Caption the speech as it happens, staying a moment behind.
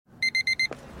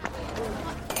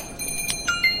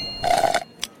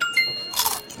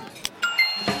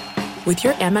With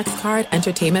your Amex card,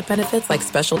 entertainment benefits like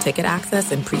special ticket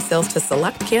access and pre-sales to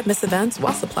select can't-miss events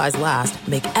while supplies last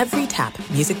make every tap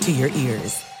music to your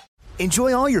ears.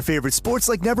 Enjoy all your favorite sports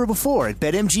like never before at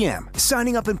BetMGM.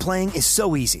 Signing up and playing is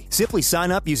so easy. Simply sign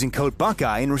up using code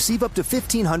Buckeye and receive up to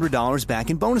 $1,500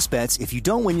 back in bonus bets if you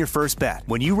don't win your first bet.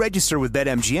 When you register with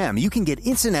BetMGM, you can get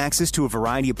instant access to a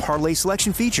variety of parlay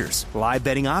selection features, live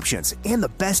betting options, and the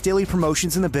best daily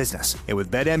promotions in the business. And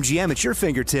with BetMGM at your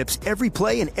fingertips, every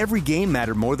play and every game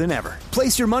matter more than ever.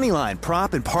 Place your moneyline,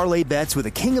 prop, and parlay bets with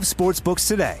the king of sportsbooks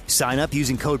today. Sign up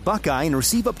using code Buckeye and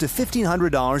receive up to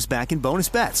 $1,500 back in bonus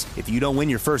bets if you don't win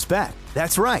your first bet.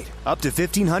 That's right, up to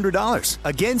 $1,500.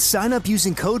 Again, sign up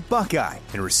using code Buckeye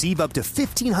and receive up to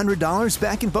 $1,500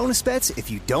 back in bonus bets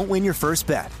if you don't win your first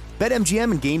bet.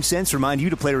 BetMGM and GameSense remind you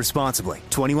to play responsibly.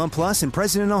 21 plus and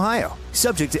present in Ohio.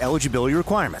 Subject to eligibility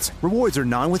requirements. Rewards are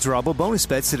non-withdrawable bonus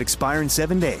bets that expire in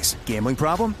 7 days. Gambling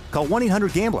problem? Call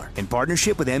 1-800-GAMBLER in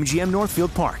partnership with MGM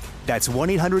Northfield Park. That's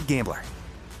 1-800-GAMBLER.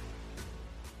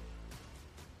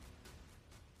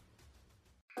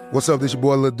 What's up, this your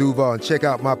boy Lil Duval, and check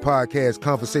out my podcast,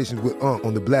 Conversations with Unc,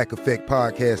 on the Black Effect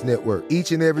Podcast Network.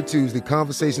 Each and every Tuesday,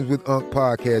 Conversations with Unc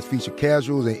podcast feature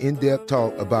casuals and in-depth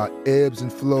talk about ebbs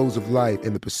and flows of life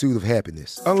and the pursuit of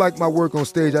happiness. Unlike my work on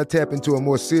stage, I tap into a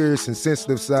more serious and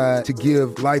sensitive side to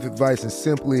give life advice and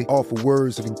simply offer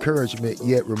words of encouragement,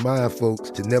 yet remind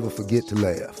folks to never forget to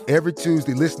laugh. Every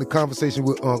Tuesday, listen to Conversation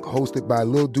with Unc, hosted by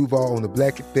Lil Duval on the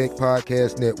Black Effect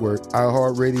Podcast Network,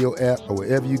 iHeartRadio app, or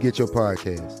wherever you get your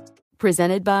podcasts.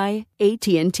 Presented by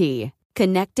AT&T.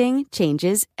 Connecting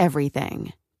changes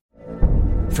everything.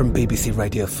 From BBC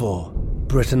Radio 4,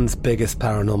 Britain's biggest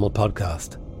paranormal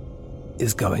podcast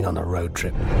is going on a road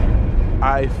trip.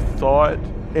 I thought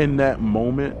in that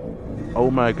moment, oh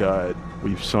my God,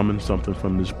 we've summoned something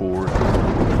from this board.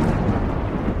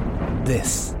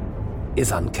 This is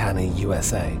Uncanny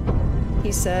USA.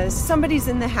 He says, somebody's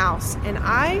in the house, and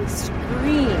I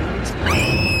screamed.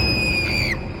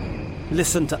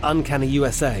 Listen to Uncanny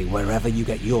USA wherever you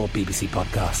get your BBC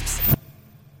podcasts,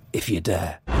 if you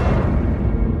dare.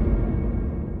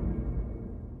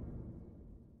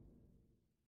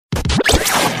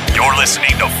 You're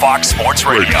listening to Fox Sports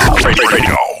Radio.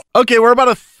 Okay, we're about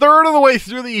a third of the way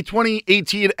through the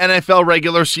 2018 NFL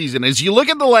regular season. As you look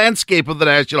at the landscape of the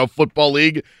National Football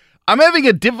League, I'm having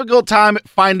a difficult time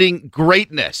finding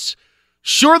greatness.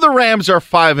 Sure, the Rams are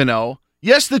 5-0.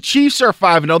 Yes, the Chiefs are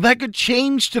 5-0. That could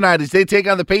change tonight as they take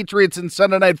on the Patriots in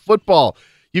Sunday Night Football.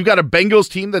 You've got a Bengals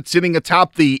team that's sitting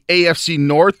atop the AFC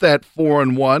North at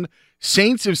 4-1.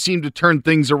 Saints have seemed to turn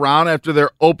things around after their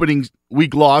opening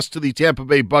week loss to the Tampa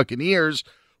Bay Buccaneers.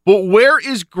 But where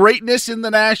is greatness in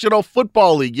the National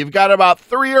Football League? You've got about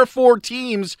 3 or 4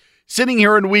 teams sitting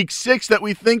here in week 6 that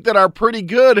we think that are pretty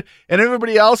good, and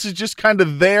everybody else is just kind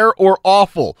of there or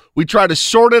awful. We try to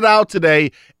sort it out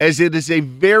today as it is a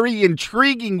very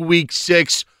intriguing week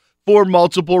 6 for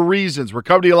multiple reasons. We're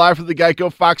coming to you live from the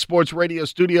Geico Fox Sports Radio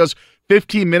studios.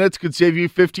 15 minutes could save you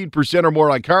 15% or more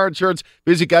on car insurance.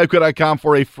 Visit geico.com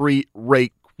for a free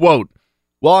rate quote.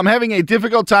 Well, I'm having a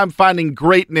difficult time finding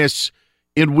greatness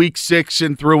in week 6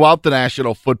 and throughout the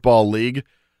National Football League.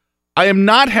 I am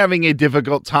not having a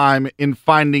difficult time in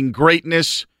finding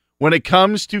greatness when it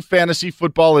comes to fantasy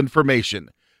football information,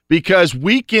 because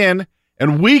week in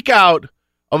and week out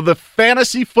of the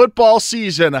fantasy football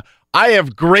season, I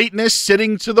have greatness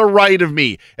sitting to the right of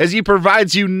me as he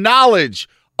provides you knowledge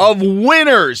of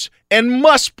winners and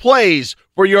must-plays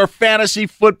for your fantasy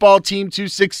football team to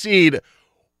succeed.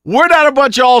 We're not a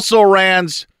bunch of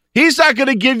also-rans. He's not going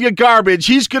to give you garbage.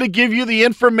 He's going to give you the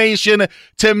information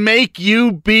to make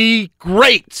you be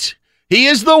great. He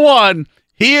is the one.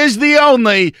 He is the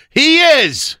only. He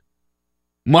is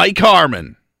Mike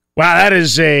Harmon. Wow, that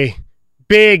is a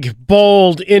big,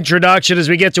 bold introduction as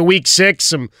we get to week 6.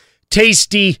 Some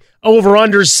tasty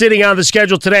over-unders sitting on the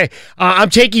schedule today. I'm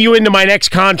taking you into my next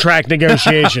contract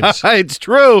negotiations. It's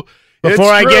true.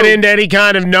 Before I get into any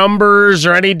kind of numbers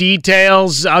or any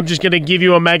details, I'm just going to give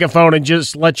you a megaphone and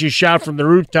just let you shout from the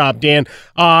rooftop, Dan.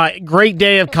 Great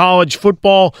day of college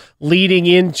football leading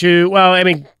into, well, I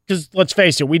mean, because let's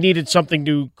face it, we needed something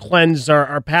to cleanse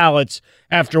our palates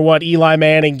after what Eli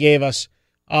Manning gave us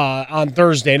on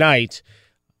Thursday night.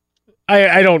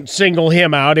 I don't single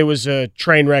him out. It was a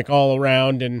train wreck all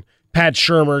around, and Pat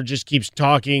Shurmur just keeps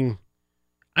talking.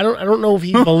 I don't know if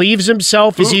he believes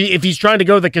himself. If he's trying to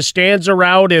go the Costanza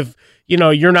route, if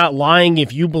you're not lying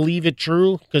if you believe it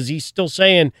true, because he's still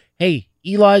saying, hey,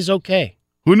 Eli's okay.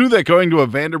 Who knew that going to a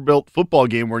Vanderbilt football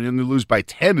game where you only lose by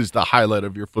 10 is the highlight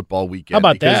of your football weekend? How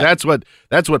about that? Because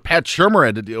that's what Pat Shurmur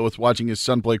had to deal with watching his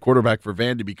son play quarterback for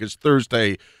Vandy, because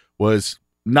Thursday was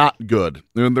not good.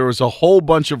 And there was a whole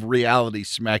bunch of reality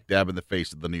smack dab in the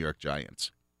face of the New York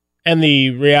Giants. And the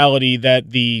reality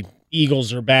that the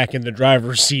Eagles are back in the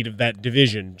driver's seat of that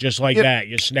division, just like that.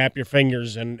 You snap your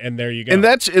fingers, and there you go. And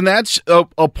that's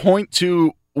a point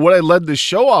to what I led the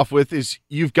show off with is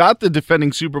you've got the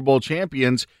defending Super Bowl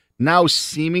champions now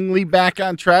seemingly back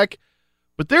on track,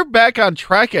 but they're back on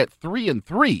track at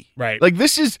 3-3. Right. Like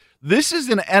this is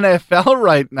an NFL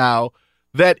right now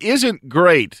that isn't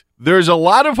great. There's a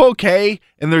lot of okay,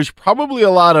 and there's probably a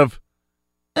lot of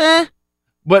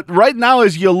But right now,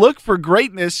 as you look for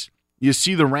greatness, you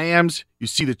see the Rams, you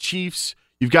see the Chiefs,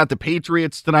 you've got the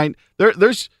Patriots tonight.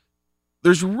 There's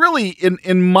really,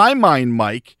 in my mind,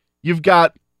 Mike, you've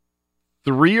got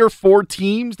 3 or 4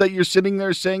 teams that you're sitting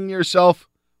there saying to yourself,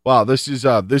 wow, this is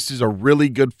a really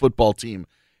good football team.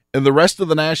 And the rest of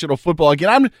the National Football,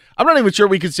 again, I'm not even sure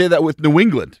we could say that with New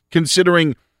England,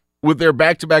 considering with their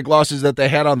back-to-back losses that they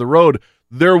had on the road,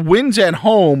 their wins at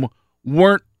home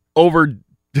weren't over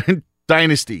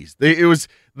dynasties. It was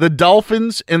the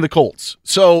Dolphins and the Colts.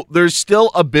 So there's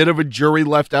still a bit of a jury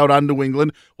left out on New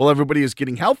England while everybody is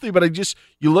getting healthy. But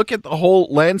you look at the whole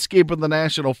landscape of the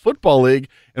National Football League,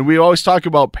 and we always talk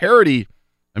about parity.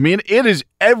 I mean, it is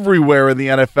everywhere in the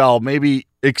NFL, maybe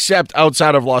except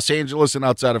outside of Los Angeles and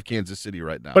outside of Kansas City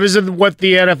right now. But is it what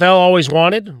the NFL always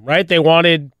wanted, right? They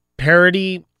wanted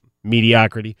parity,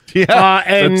 mediocrity,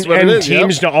 and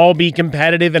teams to all be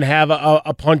competitive and have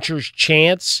a puncher's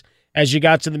chance as you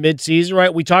got to the midseason,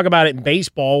 right? We talk about it in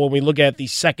baseball when we look at the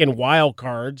second wild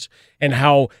cards and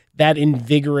how that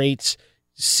invigorates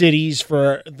cities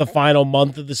for the final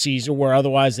month of the season where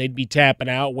otherwise they'd be tapping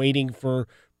out, waiting for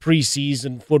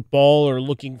preseason football or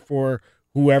looking for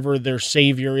whoever their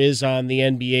savior is on the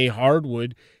NBA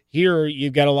hardwood. Here,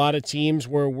 you've got a lot of teams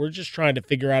where we're just trying to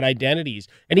figure out identities.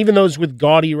 And even those with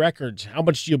gaudy records, how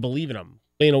much do you believe in them?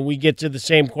 You know, we get to the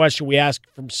same question we ask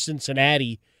from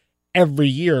Cincinnati every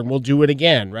year, and we'll do it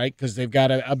again, right? Because they've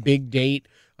got a big date,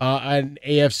 an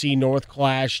AFC North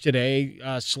clash today,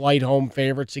 slight home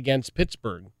favorites against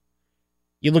Pittsburgh.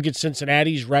 You look at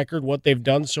Cincinnati's record, what they've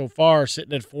done so far,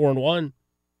 sitting at 4-1.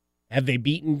 Have they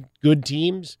beaten good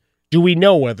teams? Do we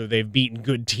know whether they've beaten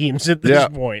good teams at this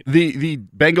point? The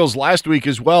Bengals last week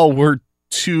as well were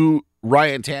 2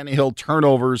 Ryan Tannehill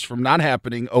turnovers from not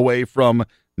happening away from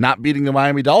not beating the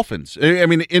Miami Dolphins. I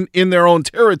mean, in their own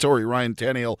territory, Ryan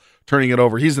Tannehill turning it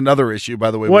over. He's another issue, by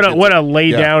the way. What a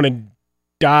lay down and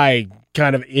die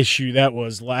kind of issue that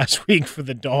was last week for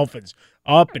the Dolphins.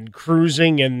 Up and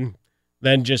cruising and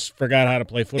then just forgot how to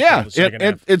play football the second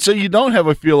half. And so you don't have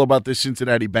a feel about the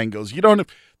Cincinnati Bengals. You don't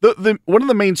have one of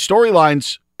the main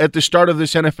storylines at the start of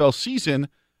this NFL season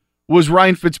was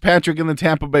Ryan Fitzpatrick and the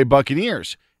Tampa Bay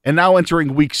Buccaneers. And now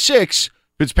entering week 6,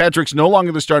 Fitzpatrick's no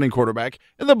longer the starting quarterback,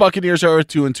 and the Buccaneers are a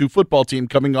 2-2 football team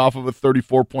coming off of a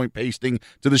 34-point pasting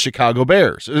to the Chicago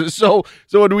Bears. So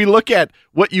when we look at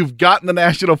what you've got in the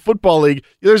National Football League,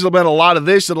 there's been a lot of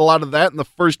this and a lot of that in the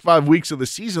first 5 weeks of the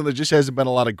season. There just hasn't been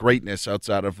a lot of greatness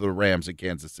outside of the Rams in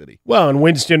Kansas City. Well, and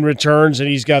Winston returns, and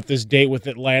he's got this date with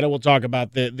Atlanta. We'll talk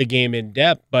about the game in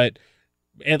depth, but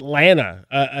Atlanta,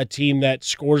 a team that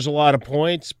scores a lot of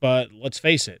points, but let's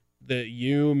face it,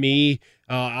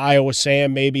 Iowa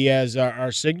Sam, maybe as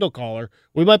our signal caller,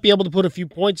 we might be able to put a few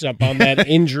points up on that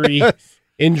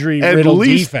injury-riddled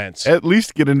defense. At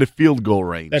least get into field goal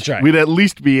range. That's right. We'd at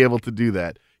least be able to do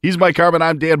that. He's Mike Harmon.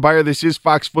 I'm Dan Beyer. This is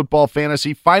Fox Football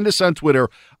Fantasy. Find us on Twitter.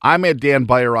 I'm at Dan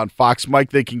Beyer on Fox.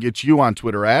 Mike, they can get you on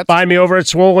Twitter at? Find me over at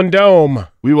Swollen Dome.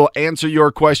 We will answer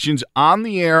your questions on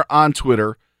the air on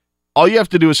Twitter. All you have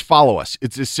to do is follow us.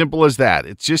 It's as simple as that.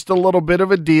 It's just a little bit of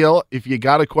a deal. If you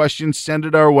got a question, send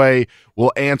it our way.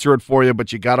 We'll answer it for you,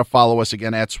 but you got to follow us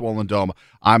again at Swollen Dome.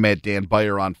 I'm at Dan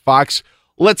Beyer on Fox.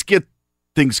 Let's get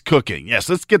things cooking. Yes,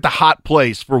 let's get the hot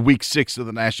plays for Week 6 of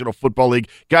the National Football League.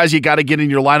 Guys, you got to get in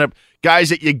your lineup. Guys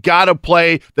that you got to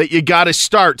play, that you got to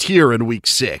start here in Week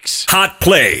 6. Hot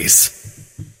plays.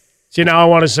 See, now I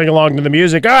want to sing along to the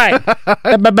music. All right.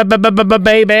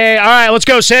 Baby. All right, let's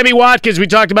go. Sammy Watkins. We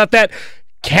talked about that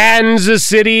Kansas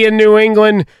City and New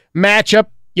England matchup.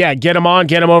 Yeah, get them on,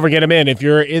 get them over, get them in. If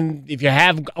you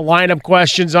have lineup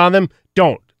questions on them,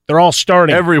 don't. They're all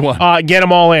starting. Everyone. Get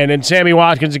them all in. And Sammy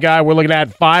Watkins, a guy we're looking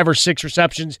at 5 or 6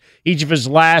 receptions each of his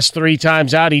last 3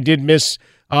 times out. He did miss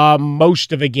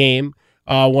most of a game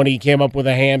when he came up with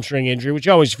a hamstring injury, which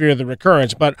you always fear the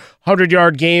recurrence. But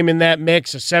 100-yard game in that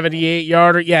mix, a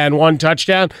 78-yarder, and 1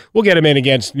 touchdown. We'll get him in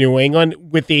against New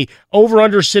England with the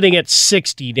over-under sitting at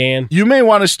 60, Dan. You may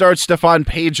want to start Stephon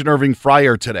Page and Irving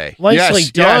Fryer today. Nicely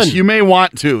done. Yes, you may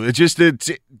want to. It's just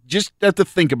have to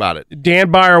think about it.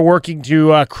 Dan Byer working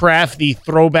to craft the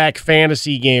throwback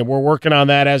fantasy game. We're working on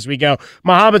that as we go.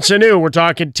 Mohamed Sanu, we're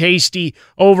talking tasty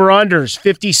over-unders,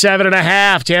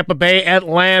 57.5. Tampa Bay,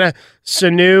 Atlanta.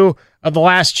 Sanu, the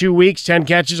last 2 weeks, 10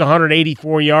 catches,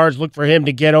 184 yards. Look for him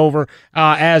to get over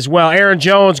as well. Aaron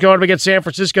Jones going up against San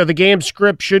Francisco. The game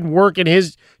script should work to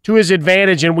his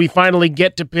advantage, and we finally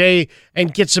get to pay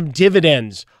and get some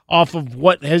dividends off of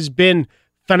what has been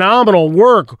phenomenal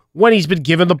work when he's been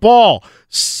given the ball.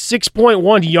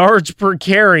 6.1 yards per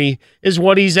carry is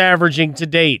what he's averaging to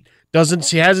date. Hasn't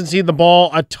seen the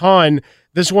ball a ton.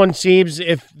 This one seems,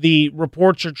 if the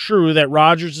reports are true, that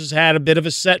Rodgers has had a bit of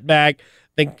a setback.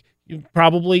 I think you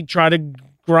probably try to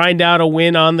grind out a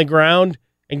win on the ground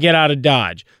and get out of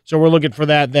Dodge. So we're looking for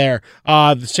that there.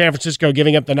 The San Francisco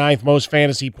giving up the 9th most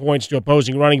fantasy points to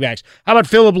opposing running backs. How about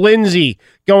Phillip Lindsay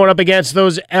going up against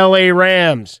those L.A.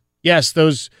 Rams? Yes,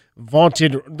 those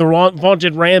vaunted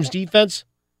Rams defense,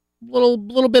 a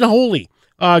little bit holy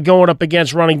going up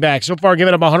against running backs. So far,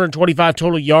 giving up 125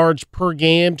 total yards per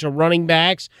game to running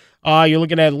backs. You're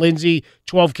looking at Lindsey,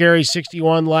 12 carries,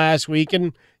 61 last week,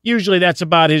 and usually that's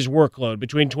about his workload,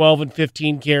 between 12 and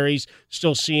 15 carries,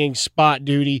 still seeing spot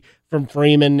duty from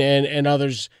Freeman and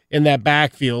others in that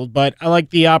backfield. But I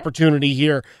like the opportunity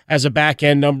here as a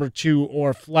back-end number 2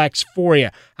 or flex for you.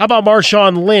 How about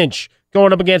Marshawn Lynch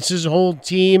going up against his whole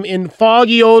team in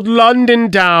foggy old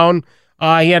London town?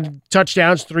 He had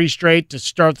touchdowns 3 straight to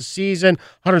start the season,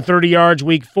 130 yards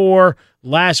week 4.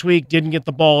 Last week, didn't get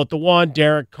the ball at the 1.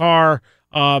 Derek Carr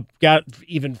got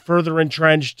even further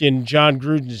entrenched in John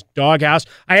Gruden's doghouse.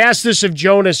 I asked this of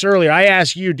Jonas earlier. I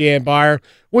asked you, Dan Byer,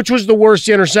 which was the worst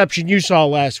interception you saw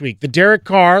last week? The Derek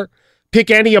Carr,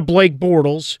 pick any of Blake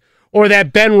Bortles, or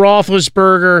that Ben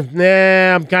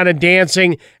Roethlisberger, I'm kind of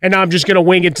dancing, and I'm just going to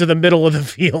wing it to the middle of the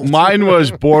field. Mine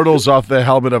was Bortles off the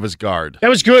helmet of his guard. That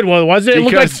was good, wasn't it? It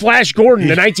looked like Flash Gordon,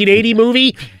 the 1980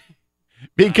 movie.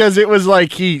 Because it was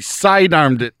like he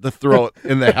sidearmed it to throw it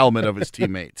in the helmet of his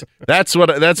teammates. That's what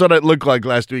it looked like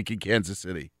last week in Kansas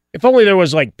City. If only there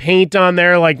was like paint on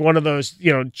there, like one of those,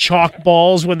 chalk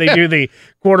balls when they do the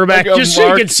quarterback, like just so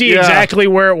you can see exactly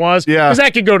where it was. Yeah. Because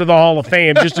that could go to the Hall of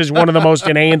Fame just as one of the most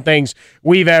inane things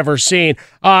we've ever seen.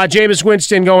 Jameis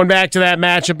Winston going back to that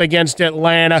matchup against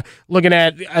Atlanta, looking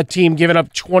at a team giving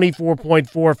up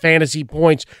 24.4 fantasy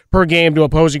points per game to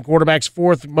opposing quarterbacks,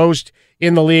 4th most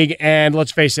in the league. And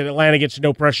let's face it, Atlanta gets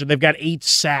no pressure. They've got 8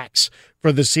 sacks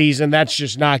for the season. That's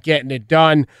just not getting it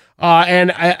done.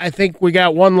 And I think we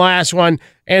got one last one.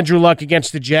 Andrew Luck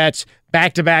against the Jets.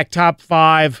 Back-to-back top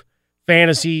 5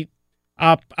 fantasy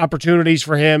opportunities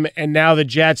for him. And now the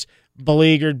Jets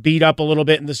beleaguered, beat up a little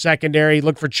bit in the secondary.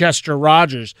 Look for Chester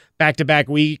Rogers. Back-to-back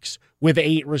weeks with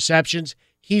 8 receptions.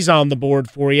 He's on the board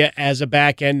for you as a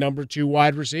back-end number 2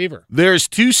 wide receiver. There's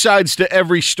 2 sides to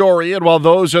every story. And while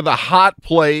those are the hot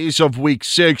plays of week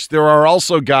 6, there are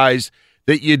also guys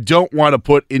that you don't want to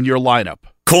put in your lineup.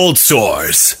 Cold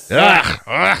sores.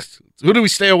 Who do we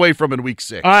stay away from in week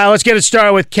 6? All right, let's get it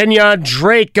started with Kenyon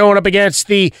Drake going up against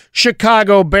the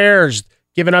Chicago Bears,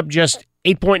 giving up just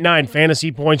 8.9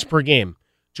 fantasy points per game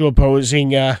to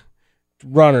opposing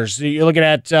runners. You're looking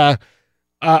at a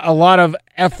lot of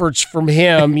efforts from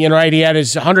him. Right? He had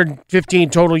his 115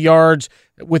 total yards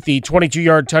with the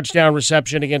 22-yard touchdown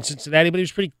reception against Cincinnati, but he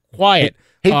was pretty quiet.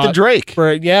 Hate the Drake.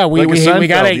 We got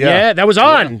it. Yeah, that was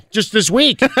on just this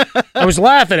week. I was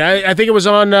laughing. I think it was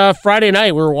on Friday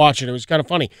night we were watching. It was kind of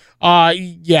funny.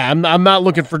 I'm not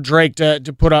looking for Drake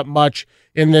to put up much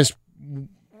in this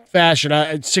fashion.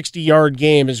 A 60-yard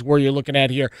game is where you're looking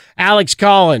at here. Alex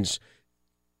Collins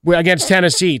against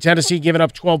Tennessee. Tennessee giving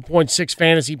up 12.6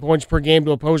 fantasy points per game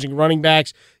to opposing running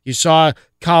backs. You saw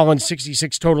Collins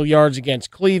 66 total yards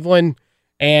against Cleveland.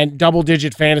 And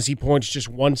double-digit fantasy points just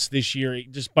once this year,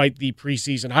 despite the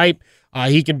preseason hype.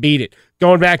 He can beat it.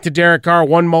 Going back to Derek Carr,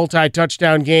 1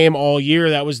 multi-touchdown game all year.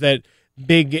 That was that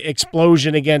big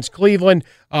explosion against Cleveland.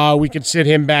 We could sit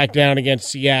him back down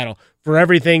against Seattle. For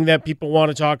everything that people want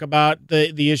to talk about,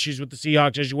 the issues with the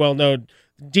Seahawks, as you well know,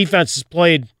 defense has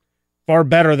played far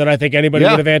better than I think anybody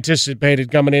would have anticipated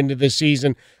coming into this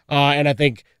season. And I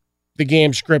think the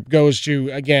game script goes to,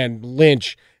 again,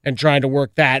 Lynch and trying to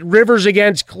work that. Rivers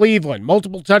against Cleveland,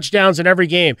 multiple touchdowns in every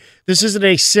game. This isn't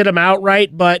a sit him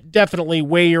outright, but definitely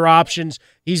weigh your options.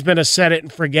 He's been a set it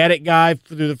and forget it guy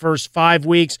through the first 5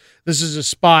 weeks. This is a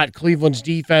spot. Cleveland's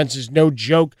defense is no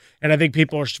joke, and I think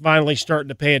people are finally starting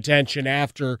to pay attention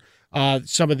after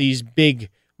some of these big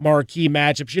marquee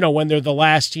matchups, when they're the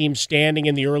last team standing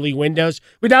in the early windows.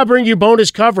 We now bring you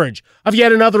bonus coverage of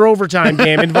yet another overtime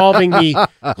game involving the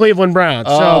Cleveland Browns.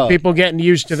 So people getting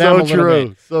used to them a little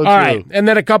bit. All right, and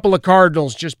then a couple of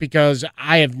Cardinals just because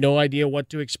I have no idea what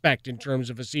to expect in terms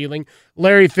of a ceiling.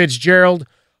 Larry Fitzgerald,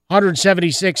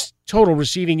 176 total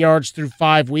receiving yards through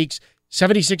 5 weeks.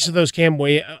 76 of those came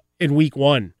in week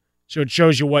 1. So it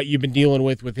shows you what you've been dealing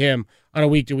with him on a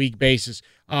week-to-week basis.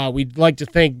 We'd like to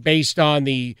think, based on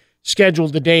the schedule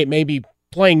to date, maybe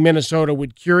playing Minnesota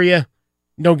would cure you.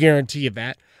 No guarantee of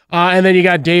that. And then you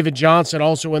got David Johnson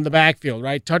also in the backfield,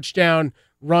 right? Touchdown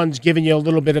runs giving you a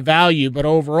little bit of value, but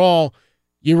overall,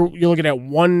 you're looking at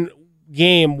one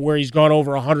game where he's gone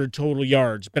over 100 total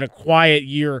yards. Been a quiet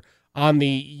year on the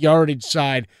yardage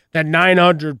side. That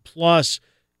 900-plus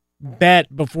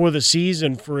bet before the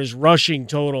season for his rushing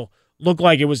total looked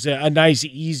like it was a nice,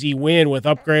 easy win with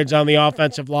upgrades on the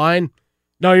offensive line.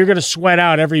 No, you're going to sweat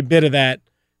out every bit of that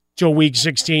till week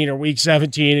 16 or week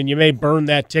 17, and you may burn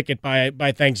that ticket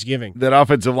by Thanksgiving. That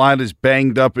offensive line is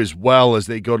banged up as well as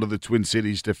they go to the Twin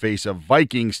Cities to face a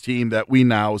Vikings team that we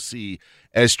now see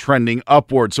as trending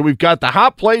upward. So we've got the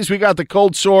hot plays, we got the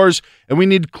cold sores, and we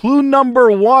need clue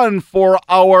number 1 for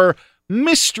our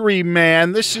mystery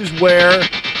man. This is where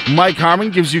Mike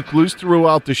Harmon gives you clues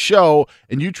throughout the show,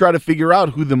 and you try to figure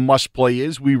out who the must-play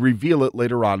is. We reveal it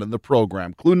later on in the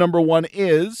program. Clue number 1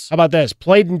 is... How about this?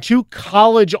 Played in 2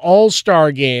 college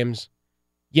all-star games,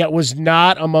 yet was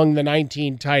not among the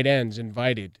 19 tight ends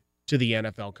invited to the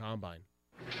NFL Combine.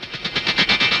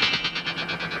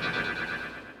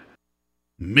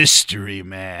 Mystery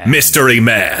Man. Mystery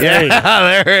Man.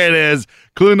 Yeah, there it is.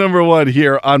 Clue number 1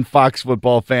 here on Fox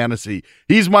Football Fantasy.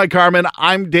 He's Mike Harmon.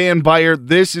 I'm Dan Beyer.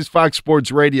 This is Fox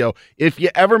Sports Radio. If you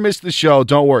ever miss the show,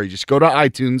 don't worry. Just go to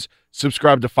iTunes,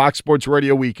 subscribe to Fox Sports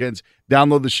Radio Weekends,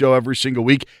 download the show every single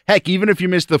week. Heck, even if you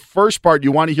missed the first part,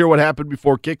 you want to hear what happened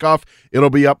before kickoff, it'll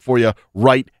be up for you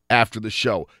right after the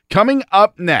show. Coming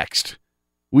up next,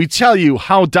 we tell you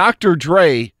how Dr.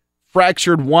 Dre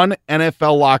fractured one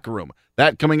NFL locker room.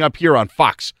 That coming up here on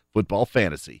Fox Football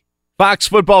Fantasy. Fox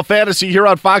Football Fantasy here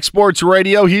on Fox Sports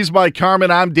Radio. He's Mike Harmon.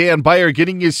 I'm Dan Beyer,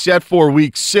 getting you set for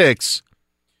Week 6,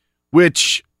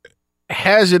 which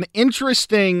has an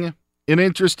interesting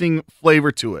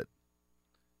flavor to it.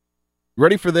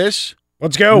 Ready for this?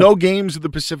 Let's go. No games in the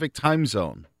Pacific time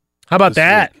zone. How about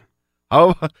that?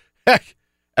 Oh, heck,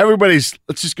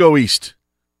 let's just go east.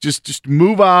 Just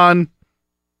move on.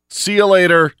 See you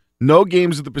later. No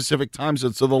games at the Pacific time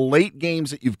zone. So the late games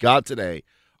that you've got today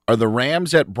are the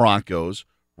Rams at Broncos,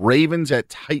 Ravens at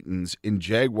Titans, and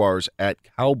Jaguars at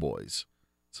Cowboys.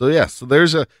 So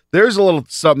there's a little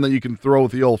something that you can throw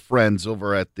with the old friends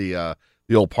over at the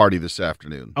old party this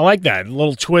afternoon. I like that. A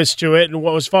little twist to it. And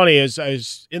what was funny is I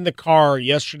was in the car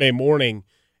yesterday morning,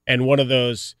 and one of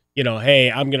those,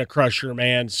 hey, I'm going to crush your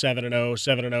man,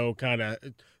 7-0 kind of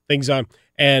things on.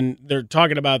 And they're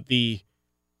talking about the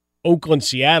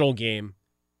Oakland-Seattle game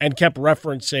and kept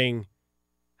referencing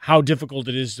how difficult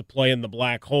it is to play in the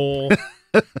black hole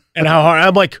and how hard.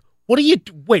 I'm like,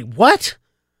 wait, what?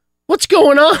 What's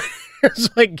going on?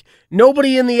 It's like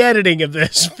nobody in the editing of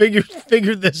this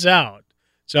figured this out.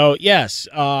 So, yes,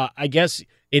 I guess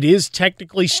it is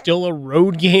technically still a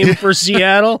road game for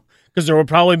Seattle because there will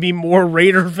probably be more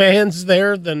Raider fans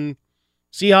there than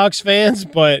Seahawks fans,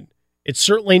 but it's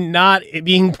certainly not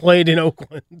being played in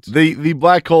Oakland. The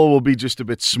black hole will be just a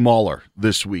bit smaller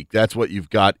this week. That's what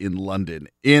you've got in London.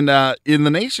 In the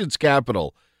nation's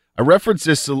capital, I referenced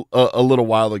this a little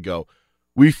while ago.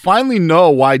 We finally know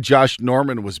why Josh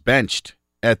Norman was benched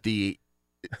at the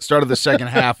start of the second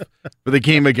half for the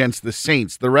game against the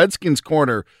Saints. The Redskins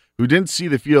corner who didn't see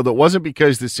the field, it wasn't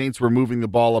because the Saints were moving the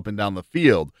ball up and down the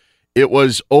field. It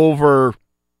was over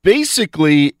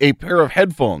basically a pair of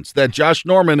headphones that Josh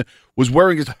Norman was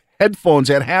wearing his headphones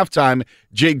at halftime.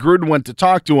 Jay Gruden went to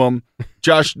talk to him.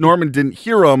 Josh Norman didn't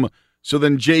hear him, so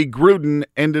then Jay Gruden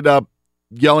ended up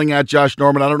yelling at Josh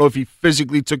Norman. I don't know if he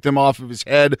physically took them off of his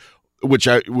head, which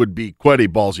would be quite a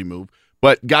ballsy move,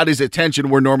 but got his attention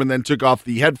where Norman then took off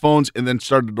the headphones and then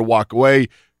started to walk away.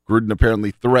 Gruden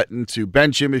apparently threatened to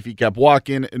bench him if he kept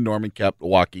walking, and Norman kept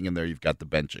walking, and there you've got the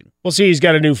benching. Well, see, he's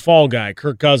got a new fall guy.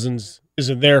 Kirk Cousins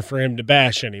isn't there for him to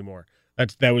bash anymore.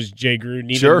 That was Jay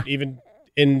Gruden. Even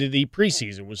into the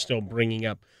preseason was still bringing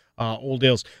up old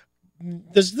deals.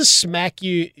 Does this smack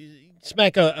you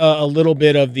smack a little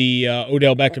bit of the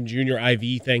Odell Beckham Jr.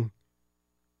 IV thing,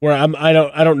 where I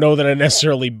don't know that I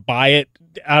necessarily buy it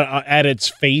at its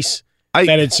face.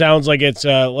 That it sounds like it's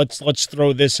let's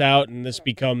throw this out, and this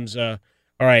becomes all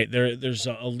right. There's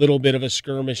a little bit of a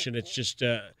skirmish, and it's just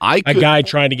a guy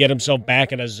trying to get himself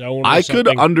back in a zone. I could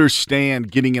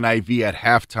understand getting an IV at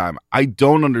halftime. I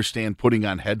don't understand putting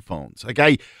on headphones. Like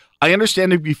I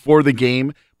understand it before the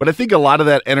game, but I think a lot of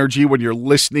that energy when you're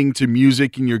listening to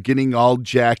music and you're getting all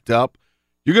jacked up,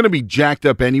 you're going to be jacked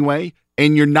up anyway,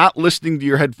 and you're not listening to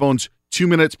your headphones 2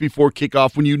 minutes before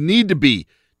kickoff when you need to be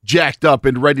jacked up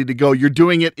and ready to go. You're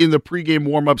doing it in the pregame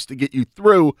warm-ups to get you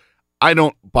through. I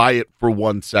don't buy it for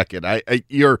 1 second.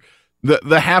 The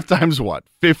halftime's what,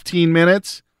 15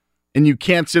 minutes? And you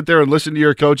can't sit there and listen to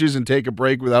your coaches and take a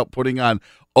break without putting on,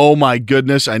 oh my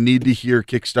goodness, I need to hear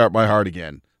Kickstart My Heart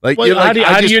again. Like, well, how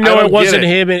do you know it wasn't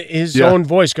him and his own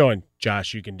voice going,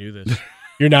 Josh, you can do this.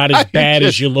 You're not as bad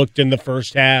as you looked in the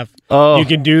first half. Oh. You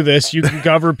can do this. You can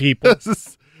cover people.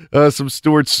 Some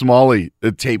Stuart Smalley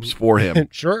tapes for him.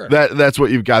 Sure. That's what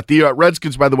you've got. The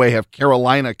Redskins, by the way, have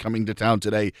Carolina coming to town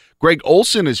today. Greg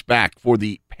Olsen is back for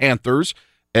the Panthers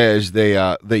as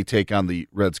they take on the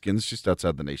Redskins just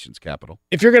outside the nation's capital.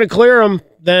 If you're going to clear them,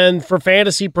 then for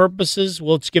fantasy purposes,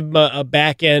 well, let's give them a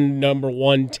back-end number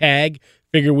 1 tag.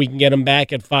 Figure we can get them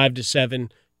back at 5 to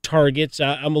 7 targets.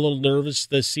 I'm a little nervous.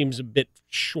 This seems a bit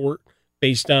short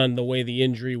based on the way the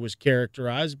injury was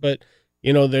characterized, but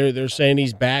you know, they're saying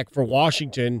he's back for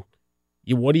Washington.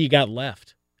 What do you got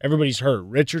left? Everybody's hurt.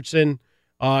 Richardson,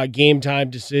 game time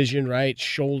decision, right?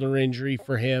 Shoulder injury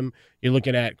for him. You're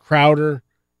looking at Crowder,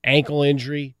 ankle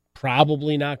injury,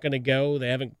 probably not going to go. They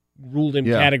haven't ruled him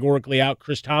categorically out.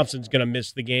 Chris Thompson's going to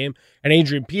miss the game. And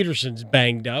Adrian Peterson's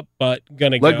banged up, but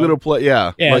going to go. Likely to play,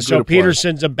 yeah. Yeah, so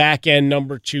Peterson's a back-end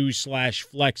number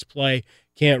 2/flex play.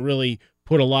 Can't really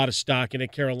put a lot of stock in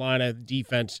it. Carolina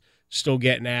defense still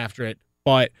getting after it.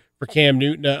 But for Cam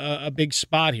Newton, a big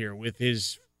spot here with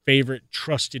his favorite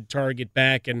trusted target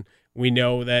back, and we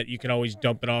know that you can always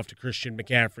dump it off to Christian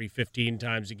McCaffrey 15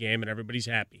 times a game, and everybody's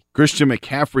happy. Christian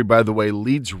McCaffrey, by the way,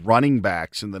 leads running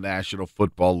backs in the National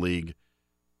Football League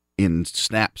in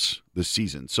snaps this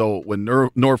season. So when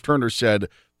Norv Turner said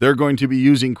they're going to be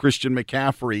using Christian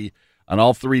McCaffrey on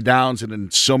all 3 downs and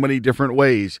in so many different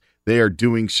ways, they are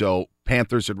doing so.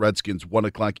 Panthers and Redskins, 1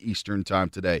 o'clock Eastern time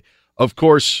today. Of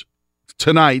course,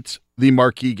 tonight, the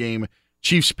marquee game,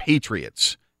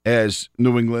 Chiefs-Patriots, as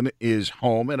New England is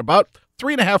home and about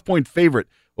 3.5-point favorite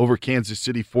over Kansas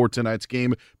City for tonight's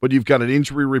game. But you've got an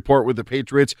injury report with the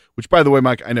Patriots, which, by the way,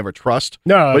 Mike, I never trust.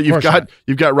 No, but you've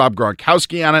got Rob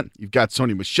Gronkowski on it. You've got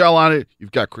Sony Michel on it.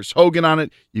 You've got Chris Hogan on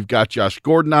it. You've got Josh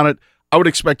Gordon on it. I would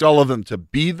expect all of them to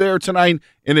be there tonight,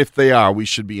 and if they are, we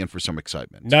should be in for some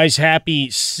excitement. Nice, happy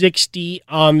 60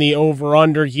 on the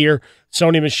over-under here.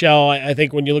 Sony Michel, I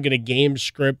think when you look at a game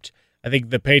script, I think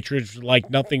the Patriots like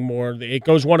nothing more. It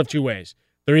goes one of 2 ways.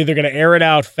 They're either going to air it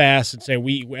out fast and say,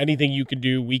 anything you can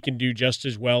do, we can do just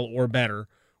as well or better,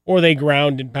 or they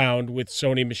ground and pound with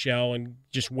Sony Michel and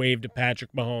just wave to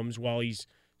Patrick Mahomes while he's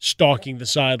stalking the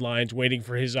sidelines, waiting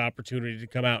for his opportunity to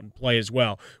come out and play as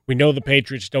well. We know the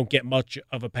Patriots don't get much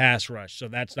of a pass rush, so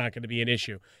that's not going to be an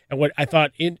issue. And what I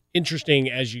thought interesting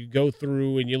as you go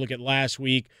through and you look at last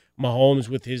week, Mahomes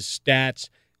with his stats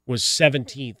was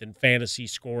 17th in fantasy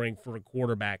scoring for a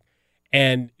quarterback.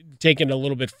 And taking a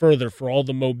little bit further for all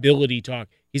the mobility talk,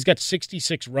 he's got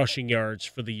 66 rushing yards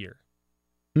for the year.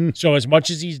 So as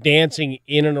much as he's dancing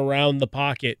in and around the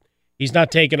pocket, he's not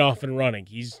taking off and running.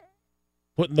 He's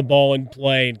putting the ball in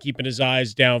play and keeping his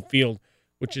eyes downfield,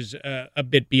 which is a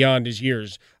bit beyond his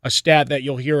years. A stat that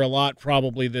you'll hear a lot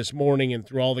probably this morning and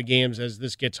through all the games as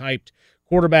this gets hyped.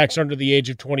 Quarterbacks under the age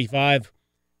of 25,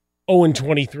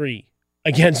 0-23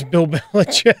 against Bill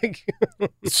Belichick.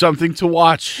 Something to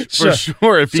watch for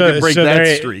sure if he can break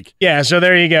that streak. Yeah, so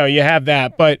there you go. You have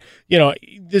that. But, you know,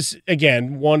 this,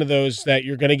 again, one of those that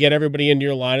you're going to get everybody into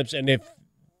your lineups, and if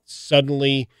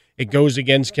suddenly it goes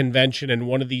against convention and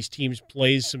one of these teams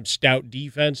plays some stout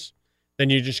defense, then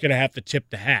you're just going to have to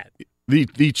tip the hat.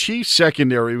 The Chiefs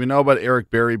secondary, we know about Eric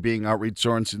Berry being out. Reed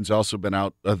Sorensen's also been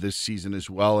out this season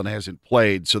as well and hasn't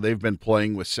played, so they've been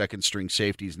playing with second-string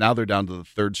safeties. Now they're down to the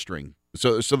third string.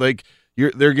 So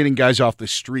they're getting guys off the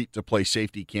street to play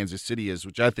safety, Kansas City is,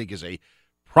 which I think is a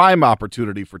prime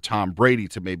opportunity for Tom Brady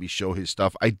to maybe show his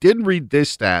stuff. I did read this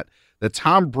stat that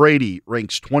Tom Brady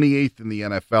ranks 28th in the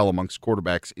NFL amongst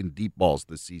quarterbacks in deep balls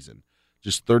this season.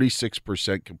 Just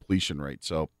 36% completion rate.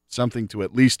 So something to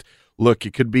at least look.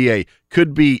 It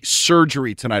could be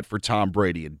surgery tonight for Tom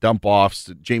Brady and dump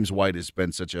offs. James White has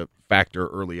been such a factor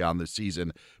early on this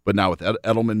season, but now with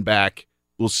Edelman back,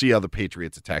 we'll see how the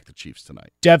Patriots attack the Chiefs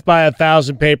tonight. Death by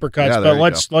 1,000 paper cuts, Yeah, but there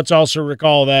you let's also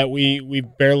recall that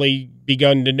we've barely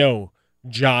begun to know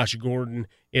Josh Gordon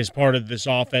is part of this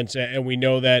offense, and we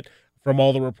know that from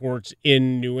all the reports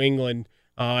in New England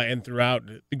and throughout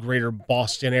the greater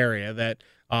Boston area that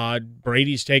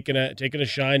Brady's taking a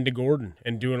shine to Gordon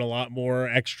and doing a lot more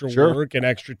extra work and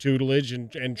extra tutelage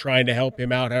and trying to help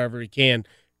him out however he can,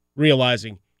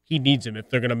 realizing he needs him if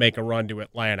they're going to make a run to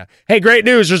Atlanta. Hey, great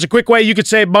news. There's a quick way you could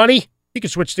save money. You can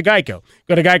switch to Geico.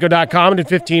 Go to geico.com, and in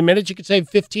 15 minutes, you can save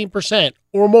 15%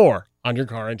 or more on your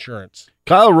car insurance.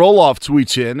 Kyle Roloff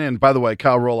tweets in, and by the way,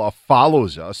 Kyle Roloff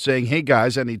follows us, saying, hey,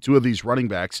 guys, I need 2 of these running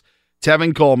backs,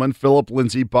 Tevin Coleman, Phillip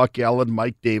Lindsay, Buck Allen,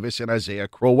 Mike Davis, and Isaiah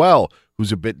Crowell,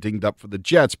 who's a bit dinged up for the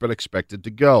Jets but expected to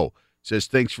go. Says,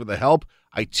 thanks for the help.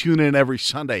 I tune in every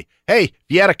Sunday. Hey, if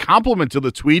you had a compliment to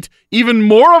the tweet, even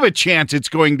more of a chance it's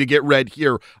going to get read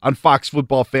here on Fox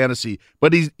Football Fantasy.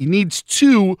 But he needs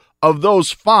 2 of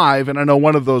those 5, and I know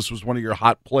one of those was one of your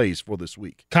hot plays for this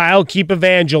week. Kyle, keep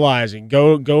evangelizing.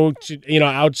 Go to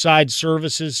outside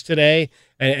services today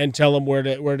and tell them where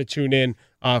to tune in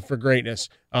for greatness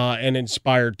and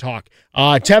inspired talk.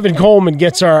 Tevin Coleman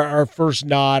gets our first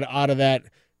nod out of that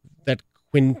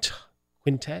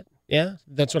quintet. Yeah,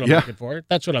 that's what I'm looking for.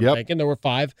 That's what I'm thinking. There were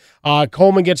 5.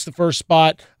 Coleman gets the first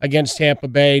spot against Tampa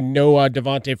Bay. No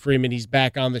Devontae Freeman. He's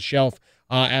back on the shelf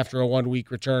after a 1-week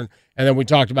return. And then we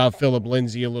talked about Phillip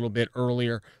Lindsay a little bit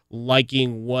earlier,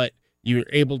 liking what you're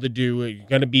able to do. You're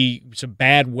going to be some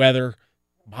bad weather,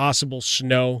 possible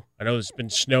snow. I know there's been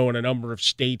snow in a number of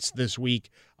states this week.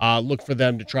 Look for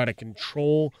them to try to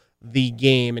control the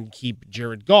game and keep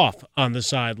Jared Goff on the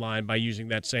sideline by using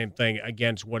that same thing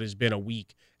against what has been a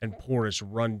weak and porous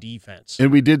run defense.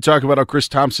 And we did talk about how Chris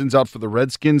Thompson's out for the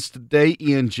Redskins today.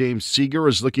 Ian James Seeger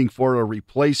is looking for a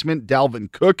replacement.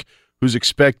 Dalvin Cook, who's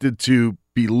expected to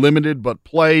be limited but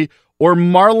play, or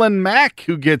Marlon Mack,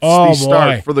 who gets the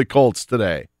start for the Colts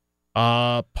today.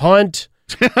 Punt,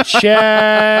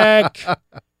 check.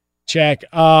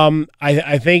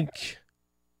 I think,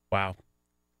 wow.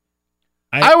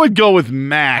 I would go with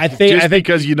Mack. I think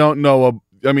because you don't know.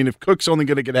 If Cook's only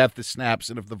going to get half the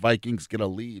snaps, and if the Vikings get a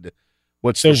lead,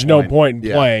 there's no point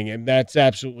in playing, and that's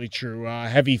absolutely true.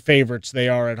 Heavy favorites they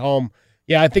are at home.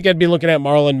 Yeah, I think I'd be looking at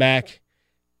Marlon Mack.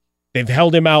 They've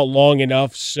held him out long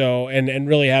enough, so and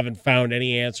really haven't found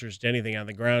any answers to anything on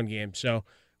the ground game. So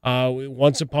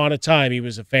once upon a time, he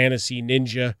was a fantasy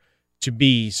ninja to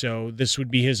be. So this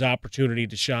would be his opportunity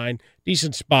to shine.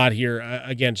 Decent spot here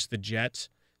against the Jets.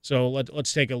 So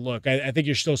let's take a look. I think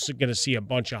you're still going to see a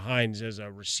bunch of Hines as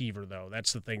a receiver, though.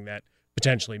 That's the thing that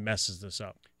potentially messes this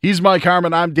up. He's Mike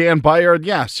Harmon. I'm Dan Byard.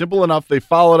 Yeah, simple enough. They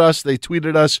followed us. They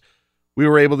tweeted us. We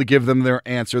were able to give them their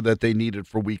answer that they needed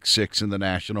for Week 6 in the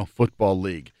National Football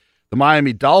League. The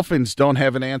Miami Dolphins don't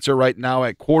have an answer right now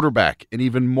at quarterback, and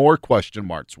even more question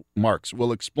marks.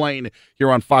 We'll explain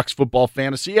here on Fox Football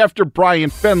Fantasy after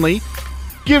Brian Fenley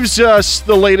gives us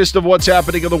the latest of what's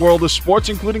happening in the world of sports,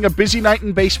 including a busy night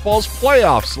in baseball's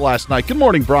playoffs last night. Good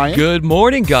morning, Brian. Good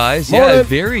morning, guys. Morning. Yeah, a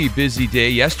very busy day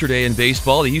yesterday in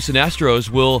baseball. The Houston Astros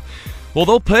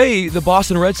they'll play the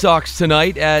Boston Red Sox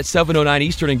tonight at 7:09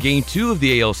 Eastern in Game 2 of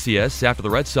the ALCS after the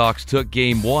Red Sox took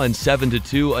Game 1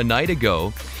 7-2 a night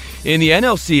ago. In the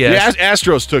NLCS, the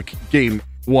Astros took Game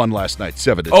 1 last night,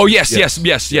 7-2. Oh, yes. Thank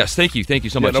you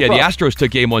so much. No the Astros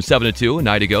took Game 1 7-2 a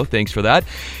night ago. Thanks for that.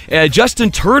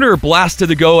 Justin Turner blasted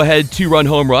the go-ahead 2-run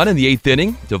home run in the 8th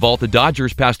inning to vault the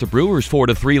Dodgers past the Brewers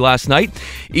 4-3 last night,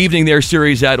 evening their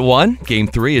series at 1. Game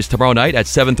 3 is tomorrow night at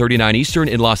 7:39 Eastern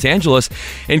in Los Angeles.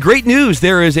 And great news,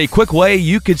 there is a quick way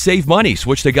you could save money.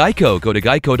 Switch to Geico. Go to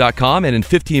geico.com, and in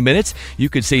 15 minutes, you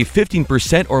could save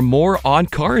 15% or more on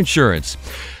car insurance.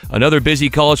 Another busy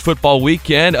college football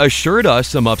weekend assured us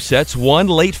some upsets. One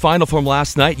late final from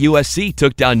last night, USC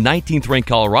took down 19th-ranked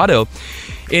Colorado.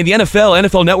 In the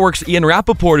NFL Network's Ian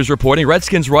Rappaport is reporting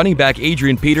Redskins running back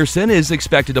Adrian Peterson is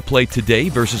expected to play today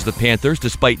versus the Panthers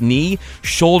despite knee,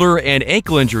 shoulder, and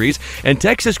ankle injuries. And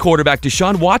Texas quarterback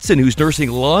Deshaun Watson, who's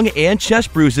nursing lung and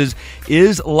chest bruises,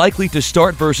 is likely to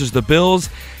start versus the Bills.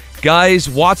 Guys,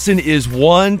 Watson is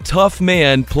one tough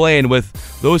man playing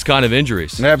with those kind of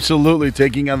injuries. Absolutely.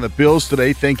 Taking on the Bills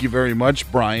today. Thank you very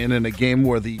much, Brian, in a game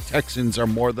where the Texans are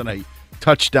more than a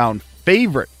touchdown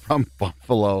favorite from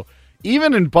Buffalo.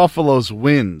 Even in Buffalo's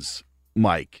wins,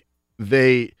 Mike,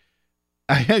 I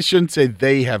shouldn't say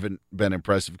they haven't been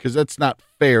impressive because that's not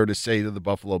fair to say to the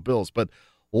Buffalo Bills. But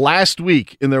last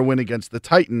week in their win against the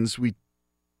Titans, we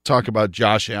talk about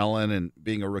Josh Allen and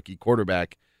being a rookie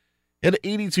quarterback. Had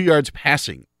 82 yards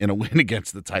passing in a win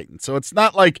against the Titans. So it's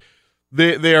not like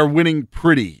they are winning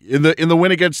pretty. In the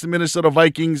win against the Minnesota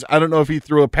Vikings, I don't know if he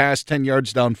threw a pass 10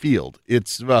 yards downfield.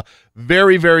 It's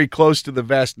very, very close to the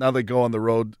vest. Now they go on the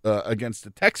road against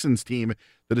the Texans team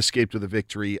that escaped with a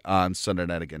victory on Sunday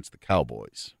night against the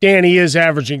Cowboys. Danny is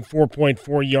averaging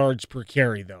 4.4 yards per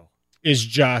carry, though, is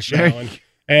Josh Allen.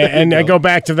 And I go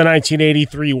back to the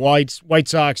 1983 White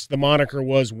Sox. The moniker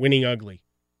was winning ugly.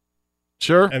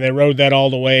 Sure. And they rode that all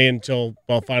the way until,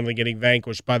 finally getting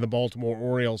vanquished by the Baltimore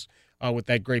Orioles with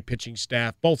that great pitching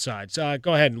staff, both sides.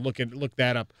 Go ahead and look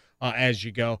that up as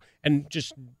you go. And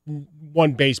just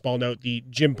one baseball note, the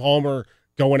Jim Palmer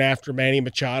going after Manny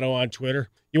Machado on Twitter.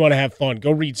 You want to have fun,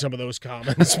 go read some of those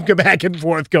comments. Go back and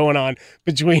forth going on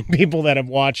between people that have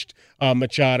watched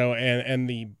Machado and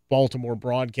the Baltimore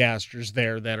broadcasters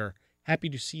there that are happy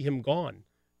to see him gone,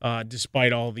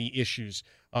 despite all the issues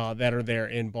that are there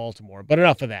in Baltimore. But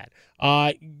enough of that.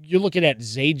 You're looking at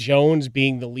Zay Jones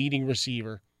being the leading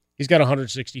receiver. He's got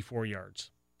 164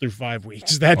 yards through 5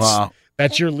 weeks.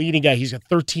 That's your leading guy. He's got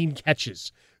 13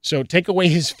 catches. So take away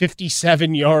his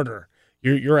 57-yarder.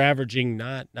 You're averaging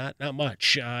not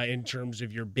much in terms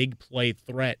of your big play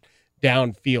threat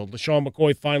downfield. LaShawn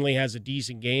McCoy finally has a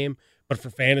decent game, but for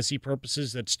fantasy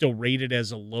purposes, that's still rated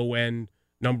as a low-end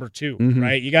number 2,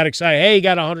 right? You got excited. Hey, he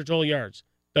got 100 total yards.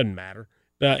 Doesn't matter.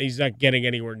 He's not getting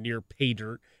anywhere near pay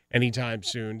dirt anytime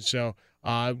soon. So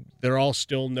they're all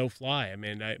still no fly. I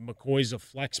mean, McCoy's a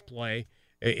flex play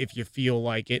if you feel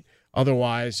like it.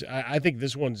 Otherwise, I think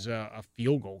this one's a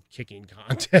field goal kicking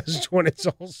contest when it's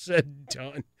all said and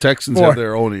done. Texans have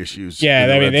their own issues. Yeah,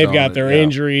 I mean, they've got their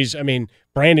injuries. I mean,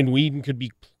 Brandon Weeden could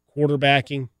be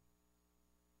quarterbacking.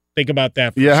 Think about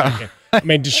that for a second. I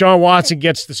mean, Deshaun Watson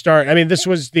gets the start. I mean, this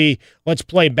was the let's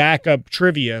play backup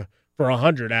trivia for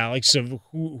 100, Alex, of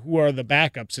who are the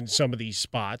backups in some of these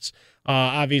spots.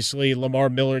 Obviously, Lamar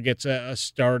Miller gets a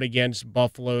start against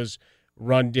Buffalo's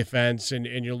run defense, and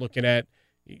you're looking at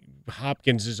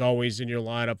Hopkins is always in your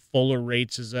lineup. Fuller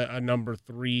rates as a number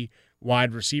 3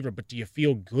 wide receiver, but do you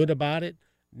feel good about it?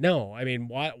 No. I mean,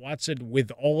 Watson,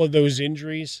 with all of those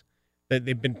injuries, that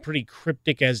they've been pretty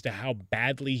cryptic as to how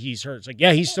badly he's hurt. It's like,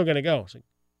 yeah, he's still going to go. It's like,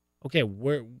 okay,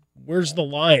 where's the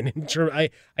line? I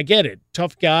get it.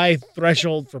 Tough guy,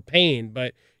 threshold for pain,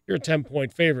 but you're a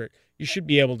 10-point favorite. You should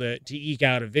be able to eke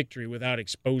out a victory without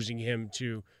exposing him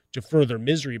to further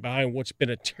misery behind what's been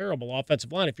a terrible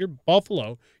offensive line. If you're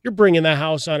Buffalo, you're bringing the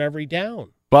house on every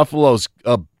down. Buffalo's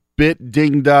a bit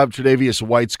dinged up. Tre'Davious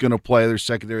White's going to play their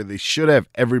secondary. They should have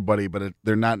everybody, but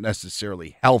they're not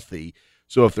necessarily healthy.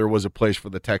 So if there was a place for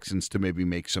the Texans to maybe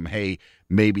make some hay,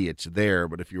 maybe it's there.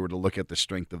 But if you were to look at the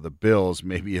strength of the Bills,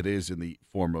 maybe it is in the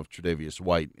form of Tre'Davious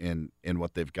White and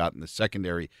what they've got in the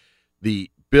secondary. The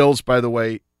Bills, by the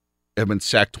way, have been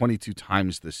sacked 22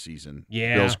 times this season.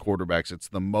 Yeah. Bills quarterbacks. It's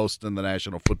the most in the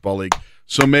National Football League.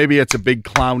 So maybe it's a big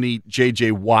clowny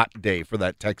J.J. Watt day for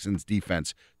that Texans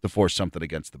defense to force something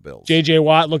against the Bills. J.J.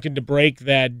 Watt looking to break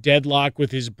that deadlock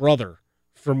with his brother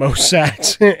for most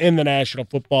sacks in the National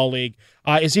Football League.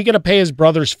 Is he going to pay his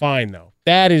brother's fine, though?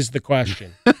 That is the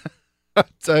question. I'll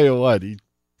tell you what,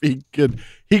 he could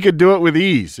do it with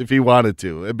ease if he wanted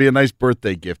to. It'd be a nice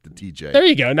birthday gift to TJ. There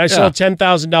you go. Nice little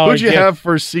 $10,000 Who'd you gift. have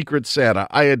for Secret Santa?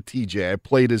 I had TJ. I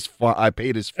paid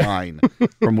his fine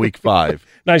from week 5.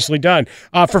 Nicely done.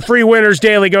 For free winners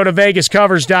daily, go to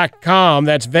VegasCovers.com.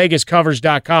 That's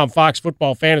VegasCovers.com. Fox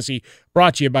Football Fantasy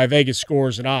brought to you by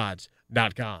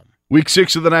VegasScoresandOdds.com. Week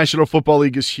 6 of the National Football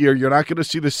League is here. You're not going to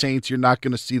see the Saints. You're not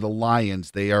going to see the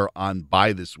Lions. They are on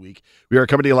bye this week. We are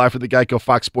coming to you live from the Geico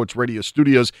Fox Sports Radio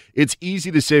studios. It's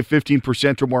easy to save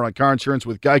 15% or more on car insurance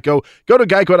with Geico. Go to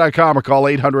geico.com or call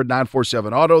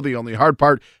 800-947-AUTO. The only hard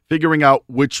part, figuring out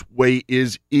which way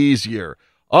is easier.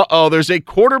 There's a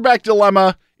quarterback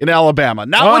dilemma in Alabama.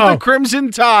 Not with the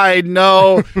Crimson Tide.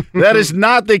 No, that is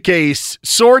not the case.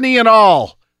 Sorny and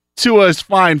all. Tua is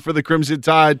fine for the Crimson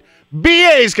Tide.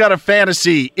 BA's got a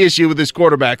fantasy issue with his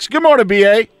quarterbacks. Good morning,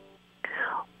 BA.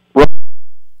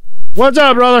 What's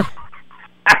up, brother?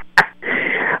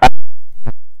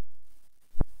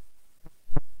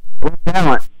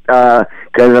 Talent, because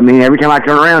I mean, every time I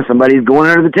turn around, somebody's going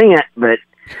under the tent. But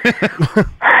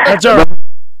that's all right.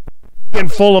 And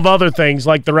full of other things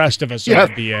like the rest of us. Yeah.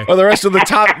 BA. Well, the rest of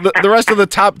the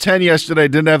top 10 yesterday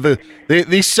didn't have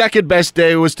the second best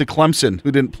day was to Clemson, who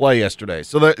didn't play yesterday.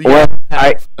 So I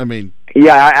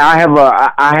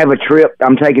have a trip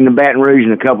I'm taking to Baton Rouge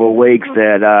in a couple of weeks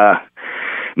that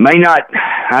may not.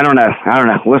 I don't know.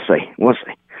 We'll see.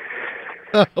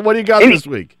 What do you got this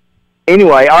week?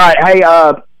 Anyway, all right. Hey,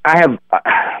 I'm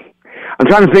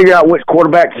trying to figure out which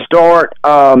quarterback to start.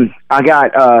 I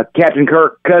got Captain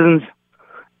Kirk Cousins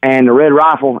and the Red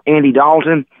Rifle, Andy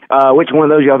Dalton. which one of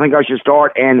those y'all think I should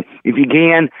start. And if you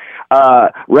can,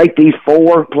 rate these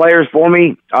 4 players for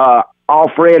me.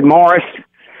 Alfred Morris,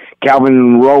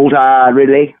 Calvin Roll Tide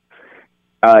Ridley,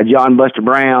 John Buster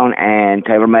Brown, and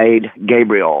Taylor-Made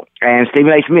Gabriel. And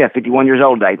Stephen A. Smith, 51 years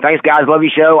old today. Thanks, guys. Love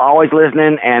your show. Always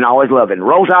listening and always loving.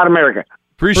 Roll Tide America.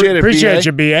 Appreciate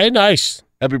you, B.A. Nice.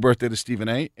 Happy birthday to Stephen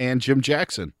A. and Jim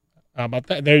Jackson. How about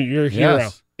that? They're your hero.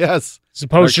 Yes. Is the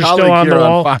poster still on the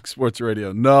wall? On Fox Sports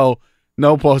Radio. No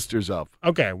posters up.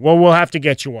 Okay. Well, we'll have to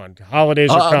get you one. Holidays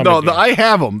are coming. No, I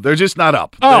have them. They're just not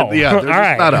up. Oh, they're all just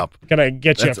right. not up. Can I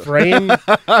get you a frame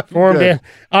for them, Dan?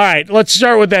 All right. Let's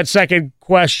start with that second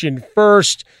question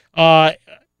first.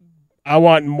 I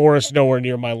want Morris nowhere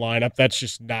near my lineup. That's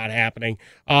just not happening.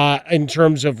 In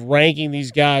terms of ranking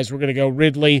these guys, we're going to go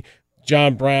Ridley,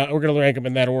 John Brown. We're going to rank them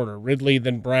in that order. Ridley,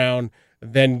 then Brown,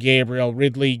 then Gabriel.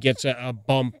 Ridley gets a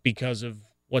bump because of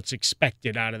what's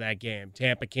expected out of that game.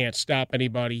 Tampa can't stop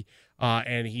anybody,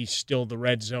 and he's still the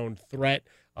red zone threat.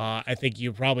 I think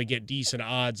you probably get decent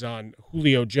odds on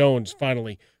Julio Jones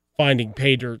finally finding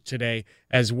pay dirt today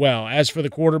as well. As for the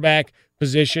quarterback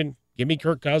position, give me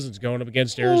Kirk Cousins going up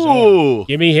against Arizona. Ooh.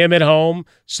 Give me him at home,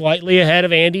 slightly ahead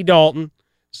of Andy Dalton,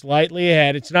 slightly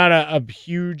ahead. It's not a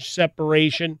huge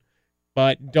separation,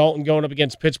 but Dalton going up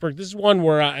against Pittsburgh. This is one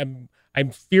where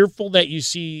I'm fearful that you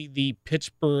see the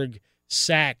Pittsburgh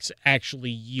sacks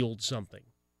actually yield something.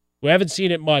 We haven't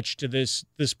seen it much to this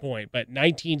point, but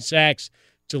 19 sacks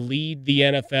to lead the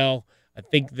NFL. I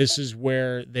think this is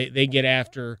where they get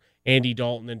after Andy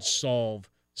Dalton and solve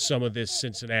some of this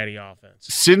Cincinnati offense.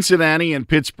 Cincinnati and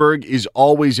Pittsburgh is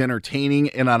always entertaining.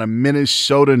 And on a